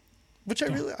piano, which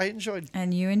I enjoyed.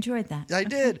 And you enjoyed that. I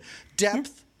did.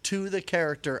 Depth. To the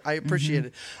character. I appreciate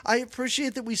it. I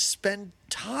appreciate that we spend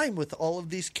time with all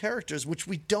of these characters, which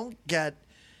we don't get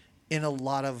in a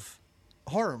lot of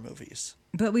horror movies.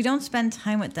 But we don't spend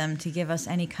time with them to give us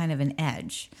any kind of an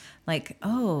edge. Like,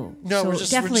 so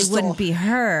it definitely wouldn't be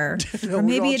her. Or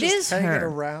maybe it is hanging her.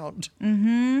 Around.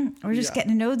 We're just getting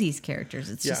to know these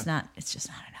characters. It's just not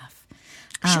enough.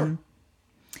 Sure.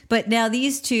 But now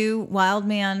these two,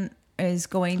 Wildman is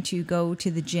going to go to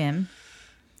the gym.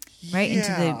 Right into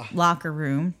the locker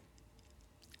room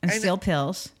and steal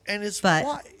pills. And his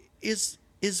plot is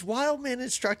is Wildman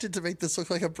instructed to make this look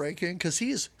like a break-in? Because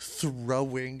he is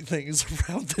throwing things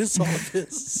around this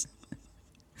office.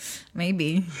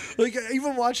 Maybe. Like,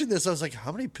 even watching this, I was like,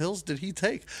 how many pills did he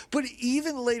take? But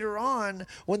even later on,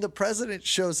 when the president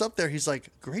shows up there, he's like,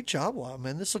 great job,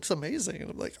 Wildman. This looks amazing. And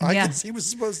I'm like, I guess he was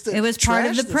supposed to. It was part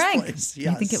of the prank. Yes.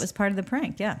 I think it was part of the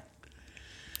prank, yeah.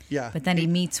 Yeah. But then he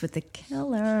meets with the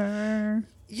killer.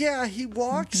 Yeah, he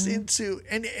walks into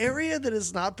an area that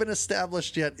has not been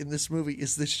established yet in this movie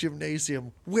is this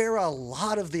gymnasium where a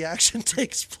lot of the action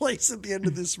takes place at the end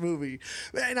of this movie.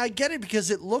 And I get it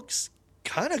because it looks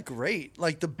kind of great.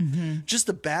 Like just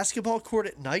the basketball court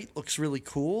at night looks really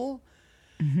cool.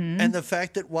 And the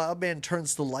fact that Wildman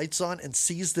turns the lights on and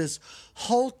sees this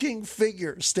hulking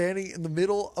figure standing in the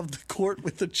middle of the court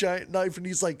with the giant knife. And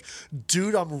he's like,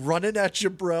 dude, I'm running at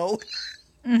you, bro.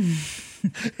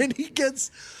 And he gets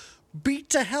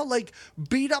beat to hell, like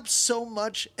beat up so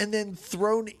much and then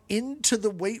thrown into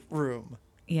the weight room.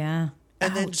 Yeah.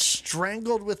 And then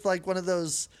strangled with like one of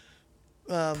those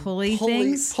pulley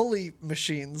things? Pulley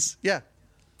machines. Yeah.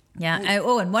 Yeah.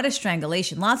 And what a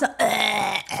strangulation. Lots of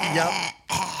Yep.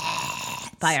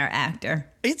 by our actor.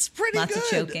 It's pretty good. Lots of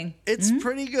choking. It's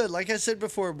pretty good. Like I said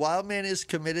before, Wildman is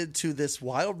committed to this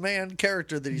Wildman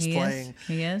character that he's playing.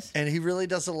 He is. And he really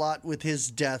does a lot with his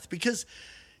death because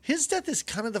his death is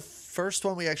kind of the first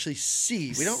one we actually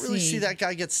see. We don't really see that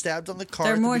guy get stabbed on the car.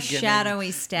 They're at the more beginning.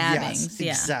 shadowy stabbings.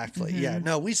 Yes, exactly. Yeah.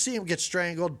 No, we see him get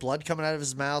strangled, blood coming out of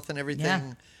his mouth and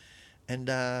everything. And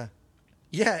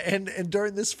and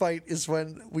during this fight is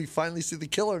when we finally see the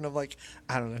killer, and I'm like,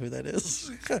 I don't know who that is.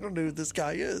 I don't know who this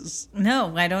guy is.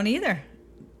 No, I don't either.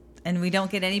 And we don't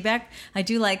get any back. I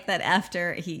do like that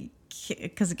after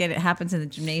because again, it happens in the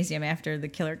gymnasium after the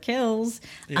killer kills.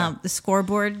 Yeah. The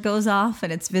scoreboard goes off,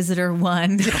 and it's visitor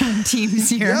 1, team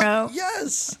 0. Yep,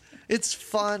 yes. It's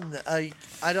fun. I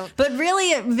don't. But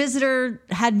really, visitor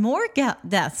had more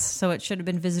deaths, so it should have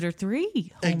been visitor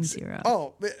 3, home 0.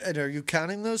 Oh, and are you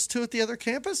counting those two at the other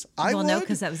campus? No,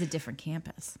 because that was a different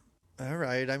campus. All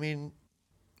right. I mean,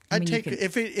 I'd take it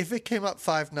if it came up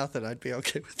 5-0, I'd be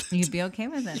okay with it. You'd be okay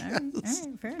with it. Yes. All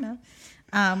right, fair enough.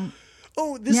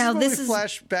 This is when we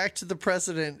flash back to the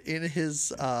president in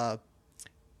his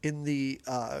in the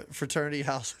fraternity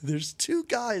house. There's 2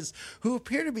 guys who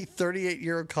appear to be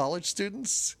 38-year-old college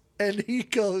students, and he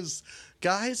goes,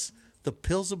 guys, the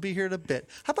pills will be here in a bit.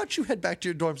 How about you head back to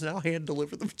your dorms and I'll hand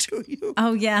deliver them to you?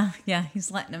 Oh yeah, he's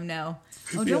letting them know.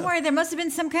 Oh, don't worry, there must have been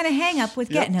some kind of hang up with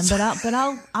getting him, but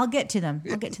I'll get to them.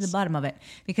 I'll get to the bottom of it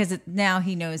because now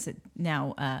he knows that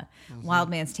now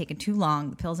Wildman's taken too long.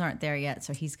 The pills aren't there yet,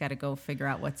 so he's got to go figure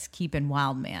out what's keeping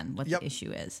Wildman, what the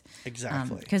issue is.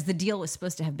 Exactly, because the deal was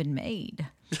supposed to have been made.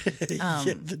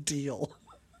 The deal.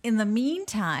 In the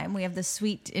meantime, we have the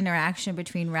sweet interaction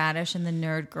between Radish and the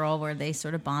nerd girl where they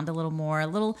sort of bond a little more, a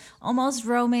little almost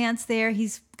romance there.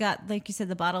 He's got, like you said,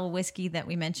 the bottle of whiskey that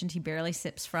we mentioned he barely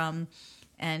sips from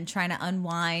and trying to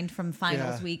unwind from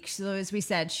finals week. So as we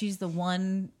said, she's the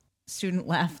one student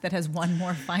left that has one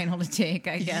more final to take,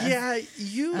 I guess. Yeah,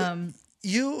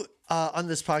 you on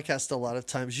this podcast a lot of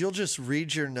times, you'll just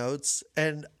read your notes,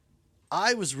 and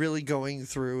I was really going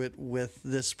through it with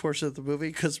this portion of the movie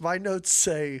because my notes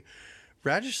say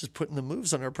Radish is putting the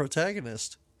moves on our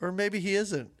protagonist. Or maybe he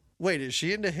isn't. Wait, is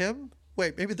she into him?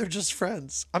 Wait, maybe they're just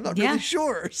friends. I'm not really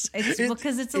sure. It's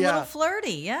because it's a little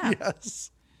flirty,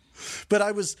 Yes. But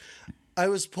I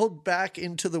was pulled back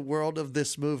into the world of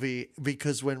this movie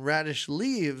because when Radish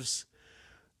leaves,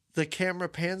 the camera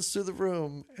pans through the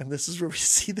room, and this is where we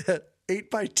see that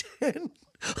 8x10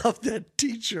 of that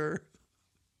teacher.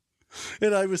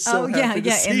 And I was so happy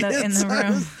to see it. In the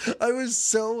room. I was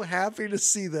so happy to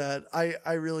see that.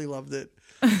 I really loved it.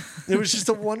 It was just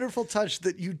a wonderful touch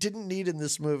that you didn't need in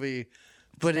this movie.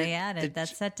 But they added. That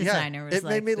set designer was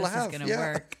like, made me this laugh. is going to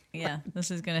work. Yeah,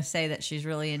 this is going to say that she's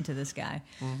really into this guy.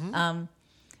 Mm-hmm.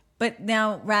 But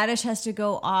now Radish has to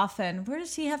go off, and where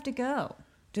does he have to go?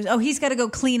 He's got to go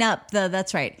clean up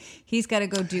that's right. He's got to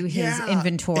go do his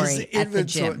inventory at the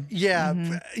gym.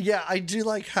 Yeah, yeah. I do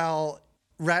like how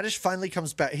Radish finally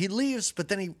comes back. He leaves, but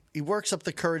then he works up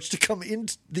the courage to come in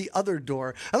the other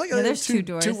door. I like how there's two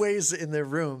doors. 2 ways in their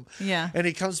room. Yeah. And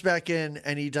he comes back in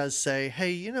and he does say,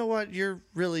 hey, you know what? You're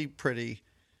really pretty.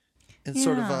 In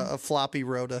sort of a floppy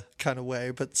Rhoda kind of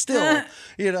way, but still,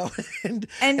 and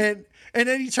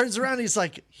then he turns around and he's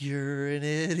like, you're an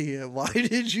idiot. Why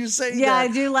did you say that? Yeah, I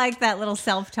do like that little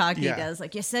self-talk he does.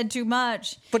 Like, you said too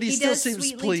much. But he still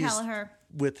seems pleased tell her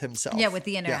with himself. Yeah, with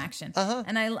the interaction. Yeah. Uh-huh.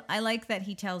 And I like that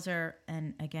he tells her,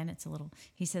 and again,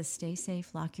 he says, stay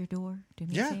safe, lock your door. Do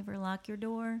me a favor, lock your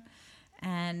door.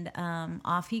 And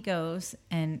off he goes,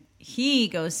 and he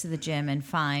goes to the gym and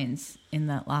finds in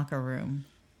the locker.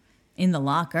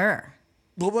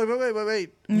 Well,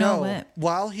 wait. No, No. what?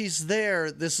 While he's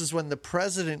there, this is when the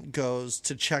president goes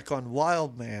to check on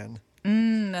Wildman.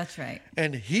 That's right.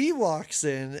 And he walks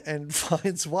in and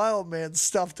finds Wildman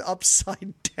stuffed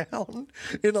upside down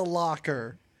in a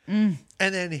locker. And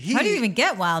then How do you even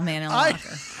get Wildman in a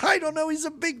locker? I don't know. He's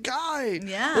a big guy.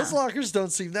 Yeah. Those lockers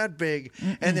don't seem that big.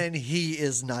 And then he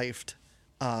is knifed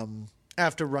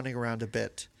after running around a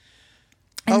bit.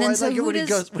 And then, I so like it when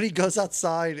does... he goes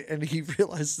outside and he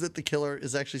realizes that the killer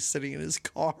is actually sitting in his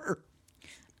car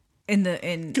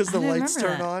because the lights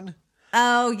turn on.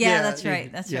 Oh yeah, that's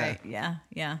right. That's right.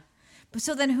 Yeah. But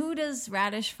so then, who does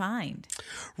Radish find?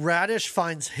 Radish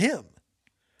finds him.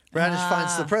 Radish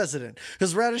finds the president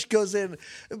because Radish goes in.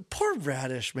 Poor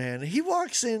Radish, man. He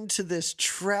walks into this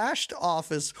trashed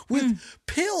office with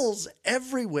pills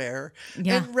everywhere.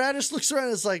 Yeah. And Radish looks around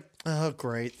and is like, oh,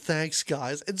 great. Thanks,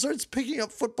 guys. And starts picking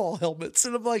up football helmets.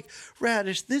 And I'm like,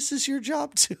 Radish, this is your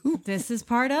job, too. This is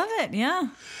part of it. Yeah.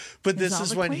 But this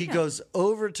is when he goes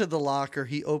over to the locker.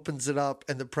 He opens it up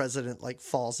and the president like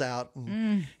falls out.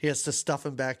 And he has to stuff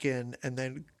him back in and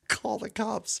then call the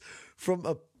cops from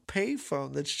a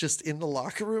payphone that's just in the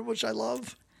locker room, which I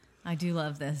love. I do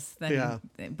love this. Yeah.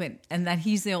 And that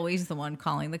he's always the one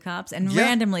calling the cops and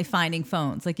randomly finding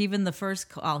phones. Like even the first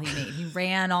call he made, he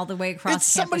ran all the way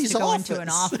across campus to go into an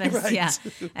office. Right. Yeah.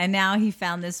 And now he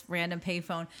found this random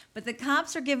payphone. But the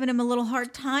cops are giving him a little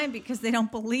hard time because they don't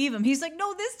believe him. He's like,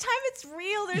 no, this time it's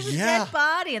real. There's a dead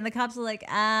body. And the cops are like,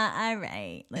 all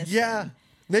right. Listen. Yeah.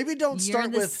 Maybe don't You're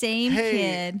start the with, same hey,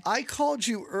 kid. I called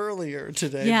you earlier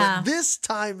today, but this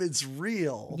time it's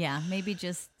real. Yeah, maybe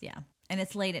just, And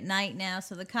it's late at night now,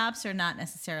 so the cops are not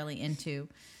necessarily into.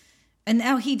 And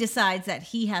now he decides that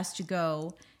he has to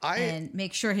go and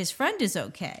make sure his friend is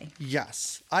okay.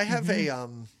 Yes. I have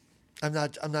I'm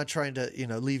not trying to,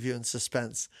 leave you in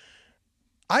suspense.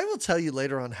 I will tell you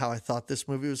later on how I thought this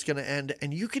movie was going to end,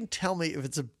 and you can tell me if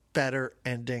it's a better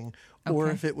ending or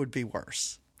if it would be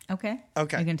worse. Okay.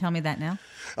 Okay. You can tell me that now?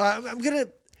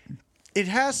 It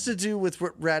has to do with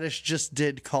what Radish just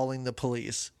did calling the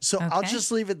police. So I'll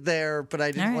just leave it there, but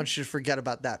I didn't want you to forget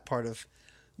about that part of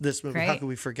this movie. Great. How could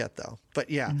we forget, though? But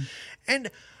yeah.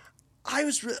 And I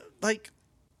was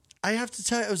I have to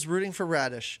tell you, I was rooting for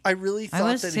Radish. I really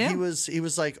thought that he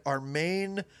was like our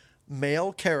main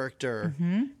male character,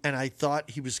 and I thought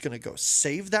he was going to go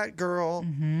save that girl,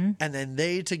 and then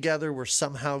they together were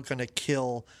somehow going to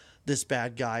kill this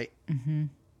bad guy.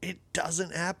 It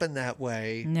doesn't happen that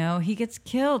way. No, he gets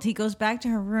killed. He goes back to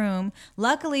her room.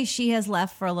 Luckily, she has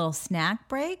left for a little snack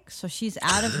break, so she's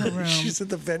out of her room. She's at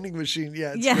the vending machine.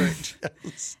 Yeah, it's great.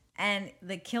 Yes. And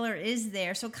the killer is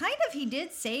there. So kind of he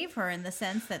did save her in the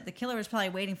sense that the killer was probably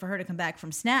waiting for her to come back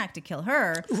from snack to kill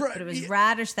her. Right. But it was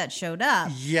Radish that showed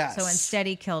up. Yes. So instead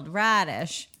he killed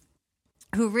Radish.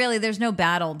 Who really, there's no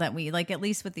battle that we, like, at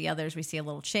least with the others, we see a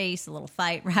little chase, a little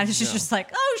fight. Radish is just like,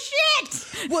 oh,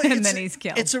 shit! Well, and then he's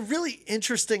killed. It's a really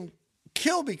interesting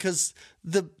kill because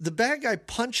the bad guy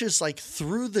punches, like,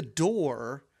 through the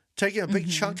door, taking a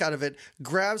big chunk out of it,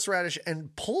 grabs Radish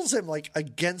and pulls him, like,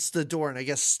 against the door and I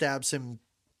guess stabs him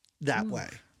that way.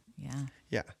 Yeah.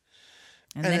 Yeah.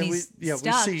 And then he's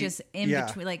stuck just in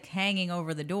between, like hanging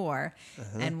over the door.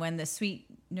 And when the sweet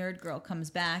nerd girl comes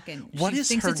back and she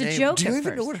thinks it's a joke. Do you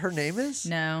even know what her name is?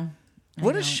 No.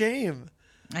 What a shame.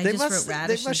 I just wrote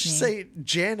Radish's They must name. Say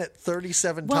Janet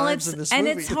 37 times in this movie.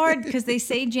 And it's hard because they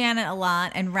say Janet a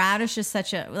lot, and Radish is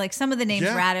such a, like some of the names,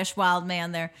 Radish,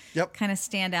 Wildman, they're kind of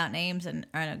standout names, and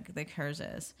I don't think hers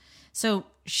is. So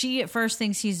she at first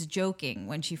thinks he's joking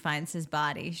when she finds his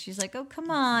body. She's like, oh,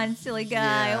 come on, silly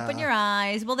guy, open your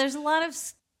eyes. Well, there's a lot of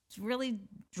really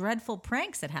dreadful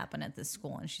pranks that happen at this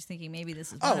school, and she's thinking maybe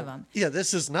this is one of them. Yeah,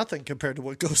 this is nothing compared to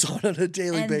what goes on a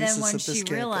daily basis at this campus. And then when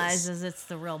she realizes it's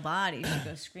the real body, she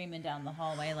goes screaming down the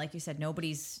hallway. Like you said,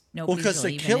 nobody's because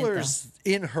really the killer's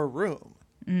in her room.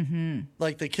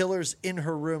 Like the killer's in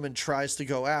her room and tries to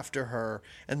go after her,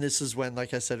 and this is when,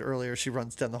 like I said earlier, she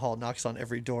runs down the hall, knocks on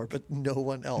every door, but no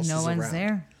one else is around. No one's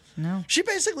there. No. She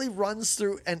basically runs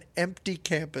through an empty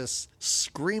campus,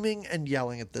 screaming and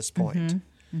yelling at this point.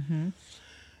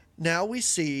 Now we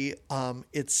see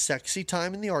it's sexy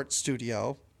time in the art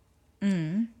studio,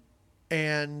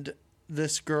 and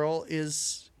this girl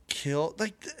is killed.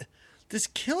 Like this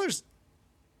killer's,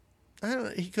 I don't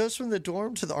know. He goes from the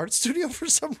dorm to the art studio for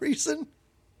some reason.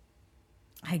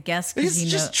 I guess he's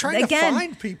just trying to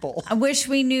find people. I wish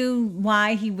we knew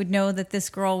why he would know that this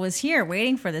girl was here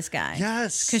waiting for this guy.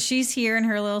 Yes, because she's here in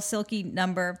her little silky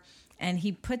number, and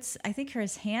he puts, I think,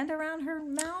 his hand around her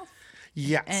mouth.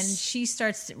 Yes.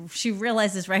 And she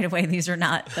realizes right away these are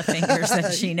not the fingers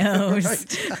that she knows.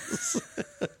 Right, yes.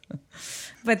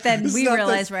 But then we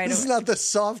realize right away. This is not the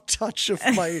soft touch of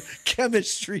my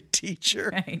chemistry teacher.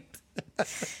 Right.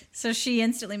 So she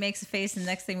instantly makes a face, and the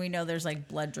next thing we know, there's like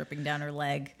blood dripping down her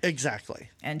leg. Exactly.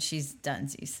 And she's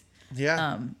donesies.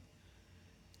 Yeah.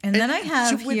 And then I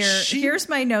have here's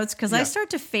my notes, because I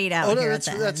start to fade out here at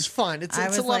the end. That's fine. It's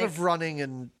a lot of running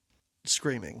and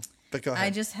screaming. But go ahead. I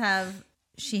just have,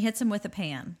 she hits him with a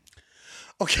pan.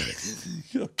 Okay.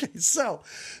 Okay. So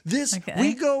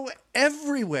we go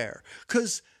everywhere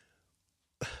because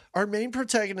our main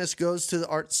protagonist goes to the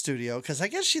art studio because I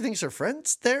guess she thinks her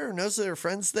friend's there or knows that her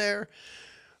friend's there.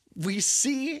 We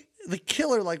see the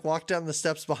killer like walk down the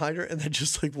steps behind her and then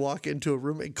just like walk into a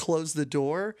room and close the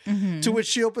door, to which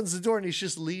she opens the door and he's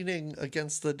just leaning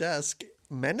against the desk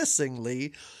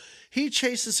menacingly. He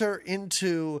chases her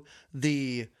into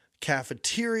the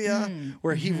cafeteria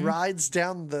where he rides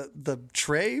down the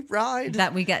tray ride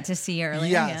that we got to see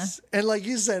earlier. Yes. Yeah. And like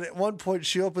you said, at one point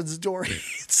she opens the door,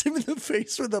 hits him in the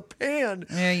face with a pan.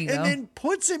 There you go. And then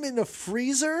puts him in the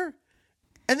freezer.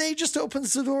 And then he just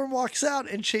opens the door and walks out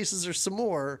and chases her some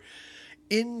more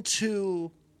into...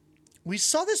 We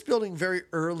saw this building very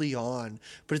early on,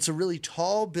 but it's a really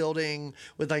tall building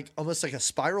with like almost like a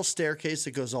spiral staircase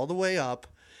that goes all the way up.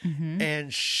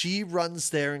 And she runs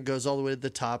there and goes all the way to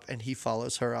the top, and he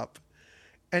follows her up.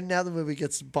 And now the movie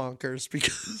gets bonkers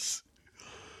because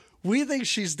we think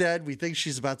she's dead. We think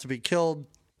she's about to be killed.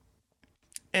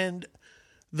 And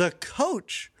the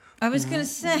coach, I was going to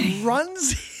say,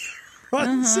 runs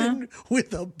in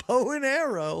with a bow and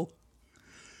arrow,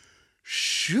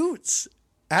 shoots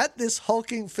at this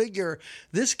hulking figure.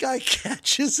 This guy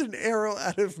catches an arrow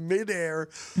out of midair.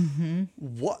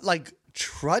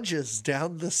 Trudges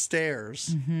down the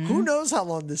stairs. Who knows how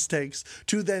long this takes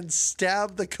to then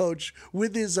stab the coach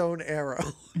with his own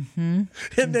arrow. And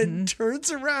then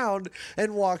turns around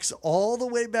and walks all the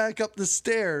way back up the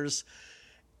stairs.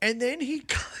 And then he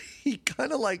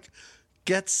kind of like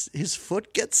his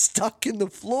foot gets stuck in the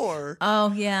floor.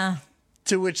 Oh, yeah.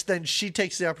 To which then she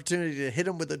takes the opportunity to hit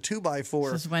him with a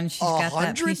 2x4. This is when she's got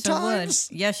that piece times? of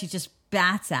wood. Yeah, she just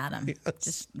bats at him,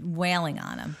 just wailing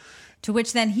on him. To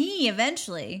which then he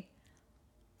eventually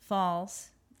falls.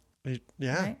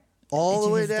 Yeah. Right? All the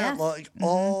way death. down.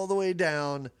 All the way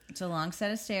down. It's a long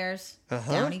set of stairs.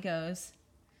 Down he goes.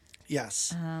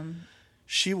 Yes.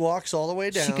 She walks all the way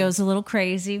down. She goes a little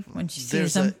crazy when she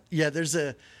sees him. There's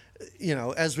a,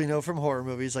 as we know from horror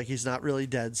movies, like he's not really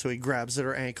dead, so he grabs at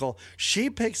her ankle. She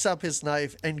picks up his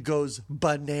knife and goes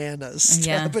bananas,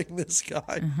 stabbing this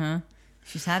guy.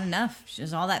 She's had enough. She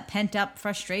has all that pent up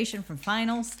frustration from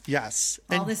finals. Yes.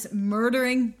 All this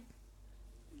murdering.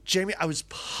 Jamie, I was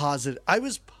positive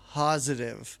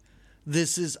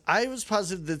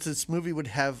that this movie would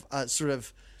have sort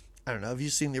of, I don't know, have you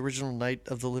seen the original Night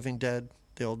of the Living Dead?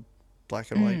 The old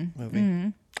black and white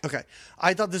movie? Okay.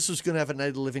 I thought this was going to have a Night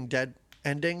of the Living Dead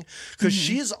ending because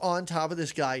she's on top of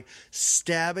this guy,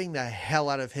 stabbing the hell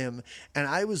out of him. And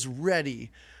I was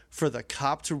ready for the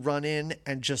cop to run in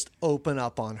and just open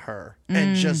up on her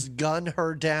and just gun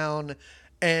her down.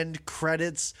 And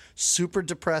credits, super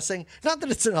depressing. Not that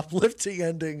it's an uplifting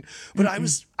ending, but I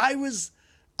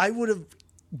would have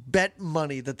bet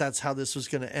money that that's how this was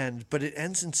going to end. But it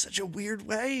ends in such a weird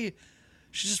way.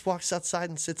 She just walks outside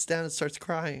and sits down and starts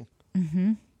crying.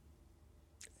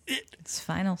 It's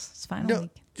final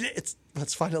week.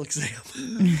 That's Final Exam.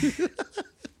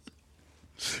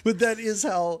 But that is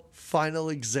how Final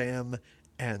Exam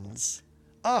ends.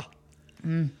 I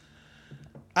don't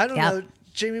know.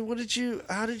 Jamie,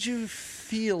 how did you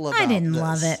feel about this? I didn't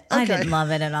love it. Okay. I didn't love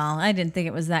it at all. I didn't think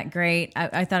it was that great.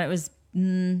 I thought it was,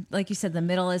 like you said, the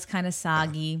middle is kind of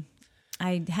soggy.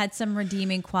 I had some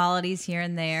redeeming qualities here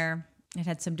and there. It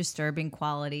had some disturbing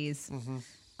qualities.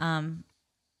 I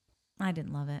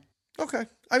didn't love it. Okay.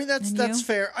 I mean, that's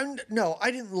fair. I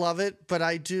didn't love it, but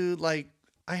I do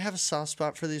I have a soft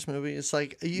spot for these movies. It's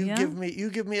like you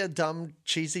give me a dumb,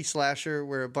 cheesy slasher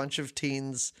where a bunch of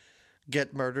teens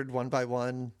get murdered one by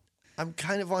one. I'm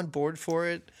kind of on board for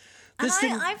it.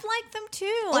 I've liked them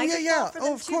too.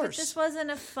 Of course. This wasn't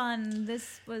a fun.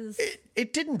 This was.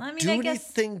 It didn't do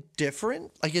anything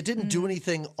different. Like it didn't do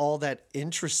anything all that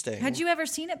interesting. Had you ever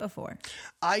seen it before?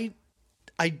 I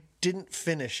didn't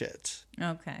finish it.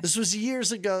 Okay. This was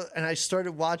years ago, and I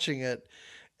started watching it.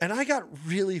 And I got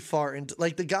really far into,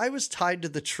 like, the guy was tied to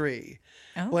the tree.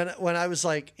 When I was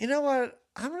like, you know what?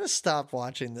 I'm gonna stop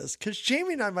watching this because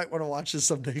Jamie and I might want to watch this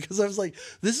someday. Because I was like,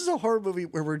 this is a horror movie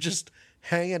where we're just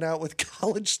hanging out with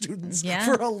college students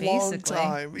for a long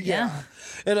time. Yeah.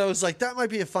 And I was like, that might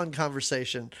be a fun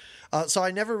conversation. So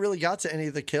I never really got to any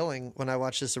of the killing when I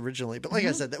watched this originally. But like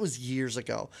I said, that was years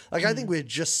ago. Like I think we had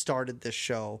just started this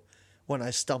show when I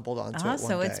stumbled onto it one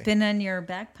so day. It's been in your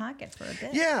back pocket for a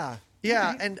bit. Yeah.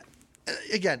 Right. And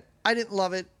again, I didn't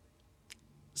love it.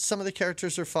 Some of the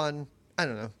characters are fun. I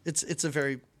don't know. It's a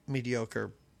very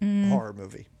mediocre horror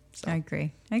movie. So. I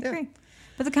agree.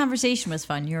 But the conversation was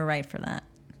fun. You were right for that.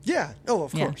 Yeah. Oh,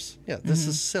 of course. Yeah. This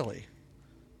is silly.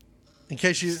 In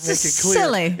case you didn't make it clear.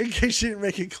 Silly. In case you didn't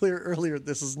make it clear earlier,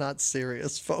 this is not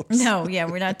serious, folks. No,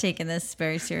 we're not taking this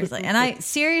very seriously. And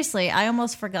I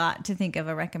almost forgot to think of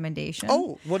a recommendation.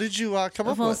 Oh, what did you come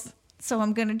up with? So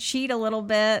I'm going to cheat a little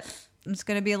bit. It's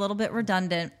going to be a little bit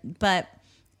redundant,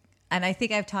 and I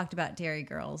think I've talked about Dairy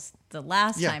Girls the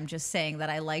last time, just saying that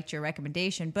I liked your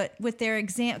recommendation. But with their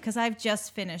exam, because I've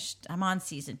just finished, I'm on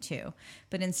season 2.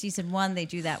 But in season 1, they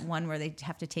do that one where they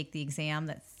have to take the exam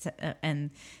and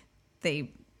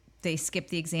they skip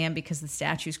the exam because the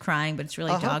statue's crying, but it's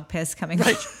really dog piss coming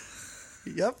out.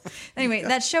 Yep. Anyway,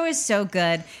 that show is so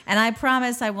good. And I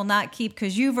promise I will not keep,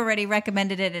 because you've already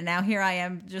recommended it. And now here I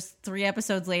am just 3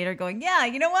 episodes later going, yeah,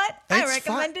 you know what? I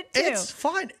recommend it too. It's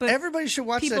fine. But everybody should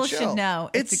watch that show. People should know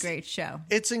it's a great show.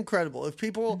 It's incredible. If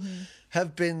people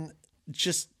have been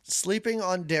just sleeping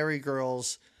on Dairy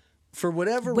Girls for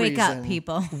whatever reason. Wake up,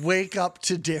 people. Wake up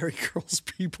to Dairy Girls,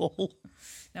 people.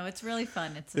 No, it's really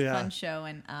fun. It's a fun show,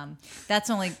 and that's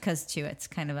only because too. It's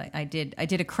kind of I did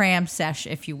a cram sesh,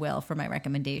 if you will, for my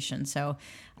recommendation. So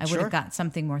I would have got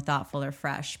something more thoughtful or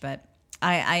fresh. But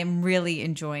I am really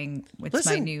enjoying my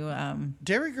new.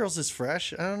 Dairy Girls is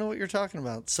fresh. I don't know what you're talking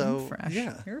about. So I'm fresh.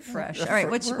 Yeah, you're fresh. All right,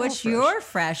 what's your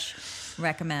fresh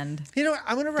recommend? You know,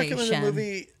 I'm going to recommend a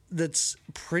movie that's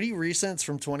pretty recent. It's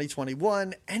from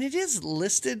 2021, and it is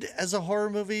listed as a horror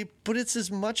movie, but it's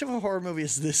as much of a horror movie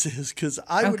as this is, because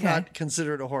I would not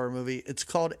consider it a horror movie. It's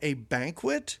called A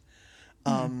Banquet.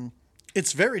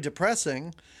 It's very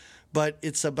depressing, but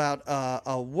it's about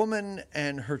a woman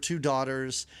and her 2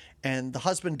 daughters, and the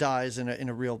husband dies in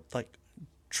a real like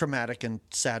traumatic and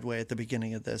sad way at the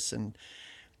beginning of this, and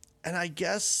I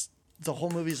guess the whole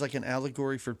movie is like an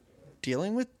allegory for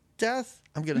dealing with death,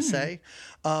 I'm going to say.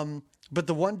 But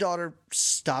the one daughter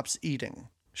stops eating.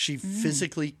 She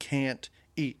physically can't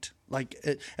eat. Like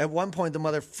at one point, the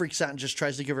mother freaks out and just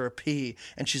tries to give her a pee,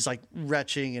 and she's like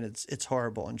retching, and it's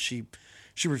horrible. And she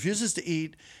refuses to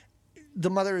eat.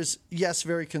 The mother is, yes,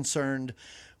 very concerned,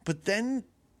 but then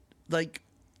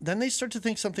they start to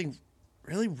think something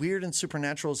really weird and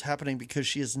supernatural is happening because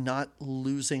she is not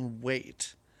losing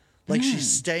weight. Like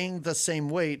she's staying the same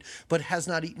weight, but has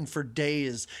not eaten for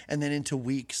days and then into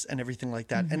weeks and everything like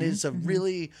that. And it's a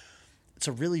really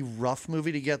rough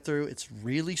movie to get through. It's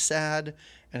really sad,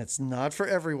 and it's not for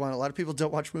everyone. A lot of people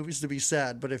don't watch movies to be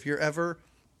sad, but if you're ever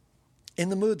in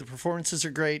the mood, the performances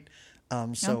are great.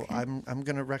 I'm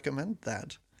going to recommend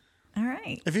that. All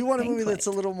right. If you want a movie that's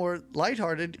a little more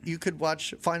lighthearted, you could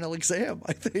watch Final Exam,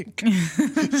 I think.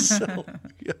 So,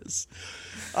 yes.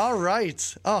 All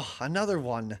right. Oh, another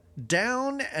one.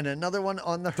 Down and another one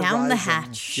on the horizon. Down the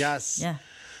hatch. Yes. Yeah.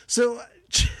 So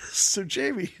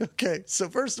Jamie, okay. So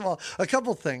first of all, a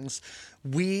couple things.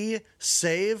 We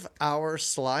save our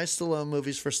Sly Stallone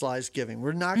movies for Sly's Giving.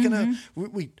 We're not going to,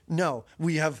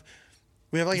 we have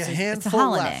like a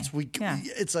handful left.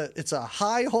 It's a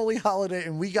high holy holiday,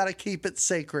 and we got to keep it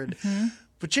sacred.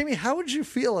 But Jamie, how would you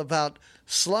feel about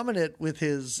slumming it with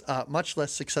his much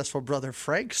less successful brother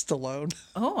Frank Stallone?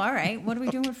 Oh, all right. What are we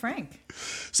doing with Frank?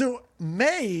 So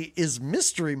May is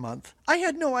Mystery Month. I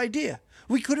had no idea.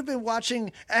 We could have been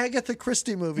watching Agatha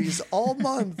Christie movies all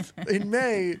month in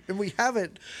May, and we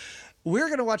haven't. We're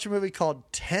going to watch a movie called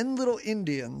 10 Little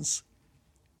Indians,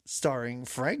 starring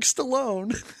Frank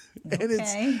Stallone. And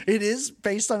it is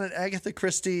based on an Agatha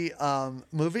Christie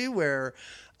movie where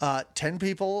 10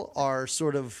 people are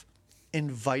sort of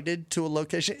invited to a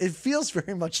location. It feels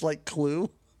very much like Clue.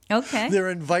 Okay. They're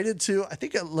invited to, I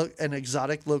think, an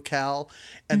exotic locale,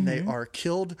 and they are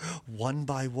killed one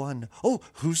by one. Oh,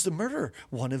 who's the murderer?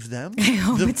 One of them?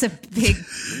 It's a big,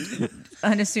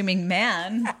 unassuming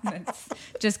man that's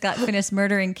just got finished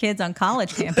murdering kids on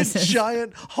college campuses. A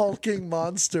giant hulking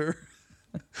monster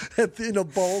in a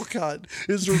bowl cut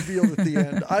is revealed at the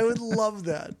end. I would love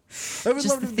that. I would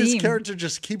love if this character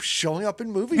just keeps showing up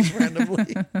in movies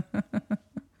randomly.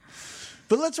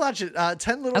 But let's watch it.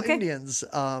 10 Little Indians.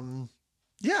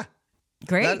 Yeah.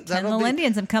 Great. 10 Little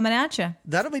Indians. I'm coming at you.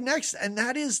 That'll be next. And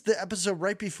that is the episode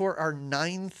right before our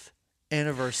 9th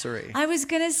anniversary. I was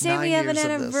going to say we have an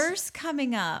anniversary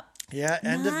coming up. Yeah,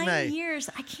 end of May. 9 years.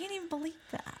 I can't even believe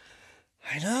that.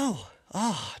 I know.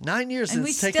 Oh, 9 years, and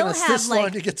it's taken us this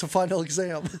long to get to Final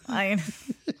Exam.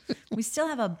 We still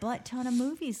have a butt ton of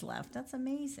movies left. That's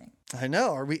amazing. I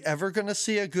know. Are we ever going to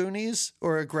see a Goonies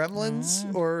or a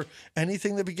Gremlins or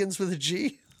anything that begins with a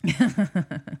G?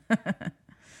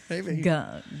 Maybe.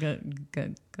 I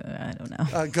don't know.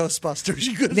 Ghostbusters.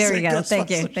 You could there say you go.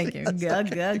 Ghostbusters. Thank you.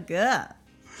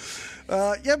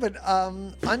 Yeah, but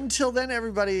until then,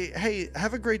 everybody, hey,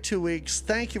 have a great 2 weeks.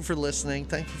 Thank you for listening.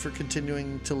 Thank you for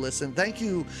continuing to listen. Thank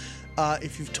you.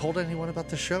 If you've told anyone about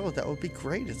the show, that would be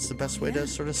great. It's the best way to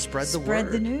sort of spread the word.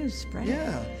 Spread the news. Spread it.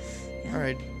 Yeah. All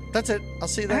right. That's it. I'll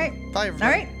see you then. All right. Bye,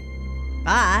 everybody. All right.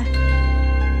 Bye.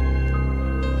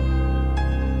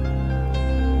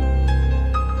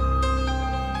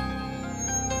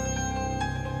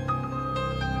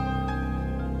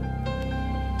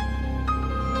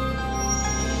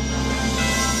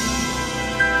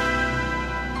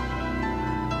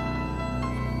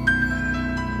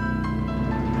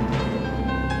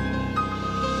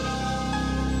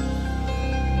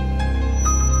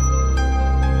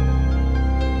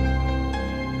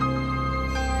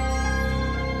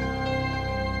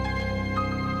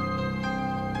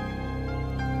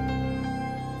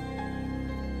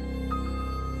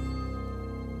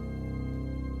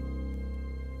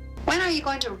 When are you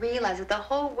going to realize that the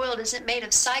whole world isn't made of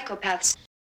psychopaths?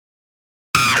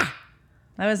 That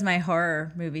was my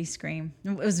horror movie scream.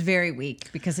 It was very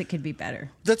weak because it could be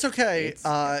better. That's okay.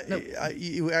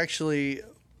 You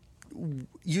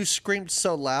screamed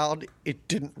so loud, it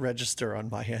didn't register on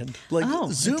my end.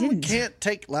 Zoom can't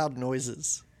take loud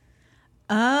noises.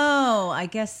 Oh, I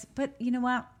guess. But you know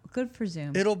what? Good for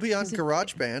Zoom. It'll be on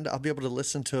GarageBand. I'll be able to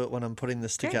listen to it when I'm putting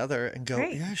this together and go,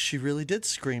 yeah, she really did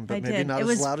scream, but maybe not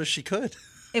as loud as she could.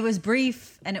 It was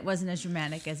brief, and it wasn't as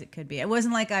dramatic as it could be. It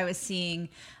wasn't like I was seeing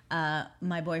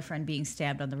my boyfriend being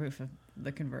stabbed on the roof of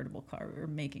the convertible car we were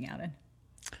making out in.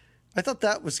 I thought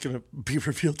that was going to be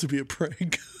revealed to be a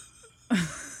prank.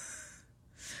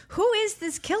 Who is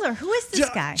this killer? Who is this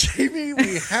guy? Jamie,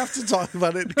 we have to talk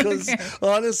about it because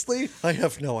honestly, I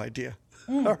have no idea.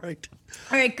 All right,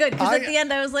 good. Because at the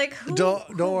end, I was like, "Who?"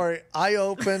 Don't worry. I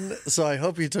opened, so I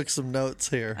hope you took some notes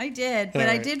here. I did, but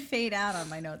I did fade out on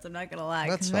my notes. I'm not gonna lie.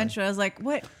 Because eventually, I was like,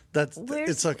 "What?"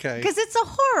 It's okay. Because it's a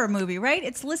horror movie, right?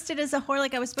 It's listed as a horror.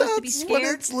 Like I was supposed to be scared. That's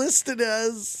what it's listed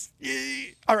as.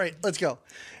 All right, let's go.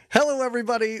 Hello,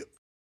 everybody.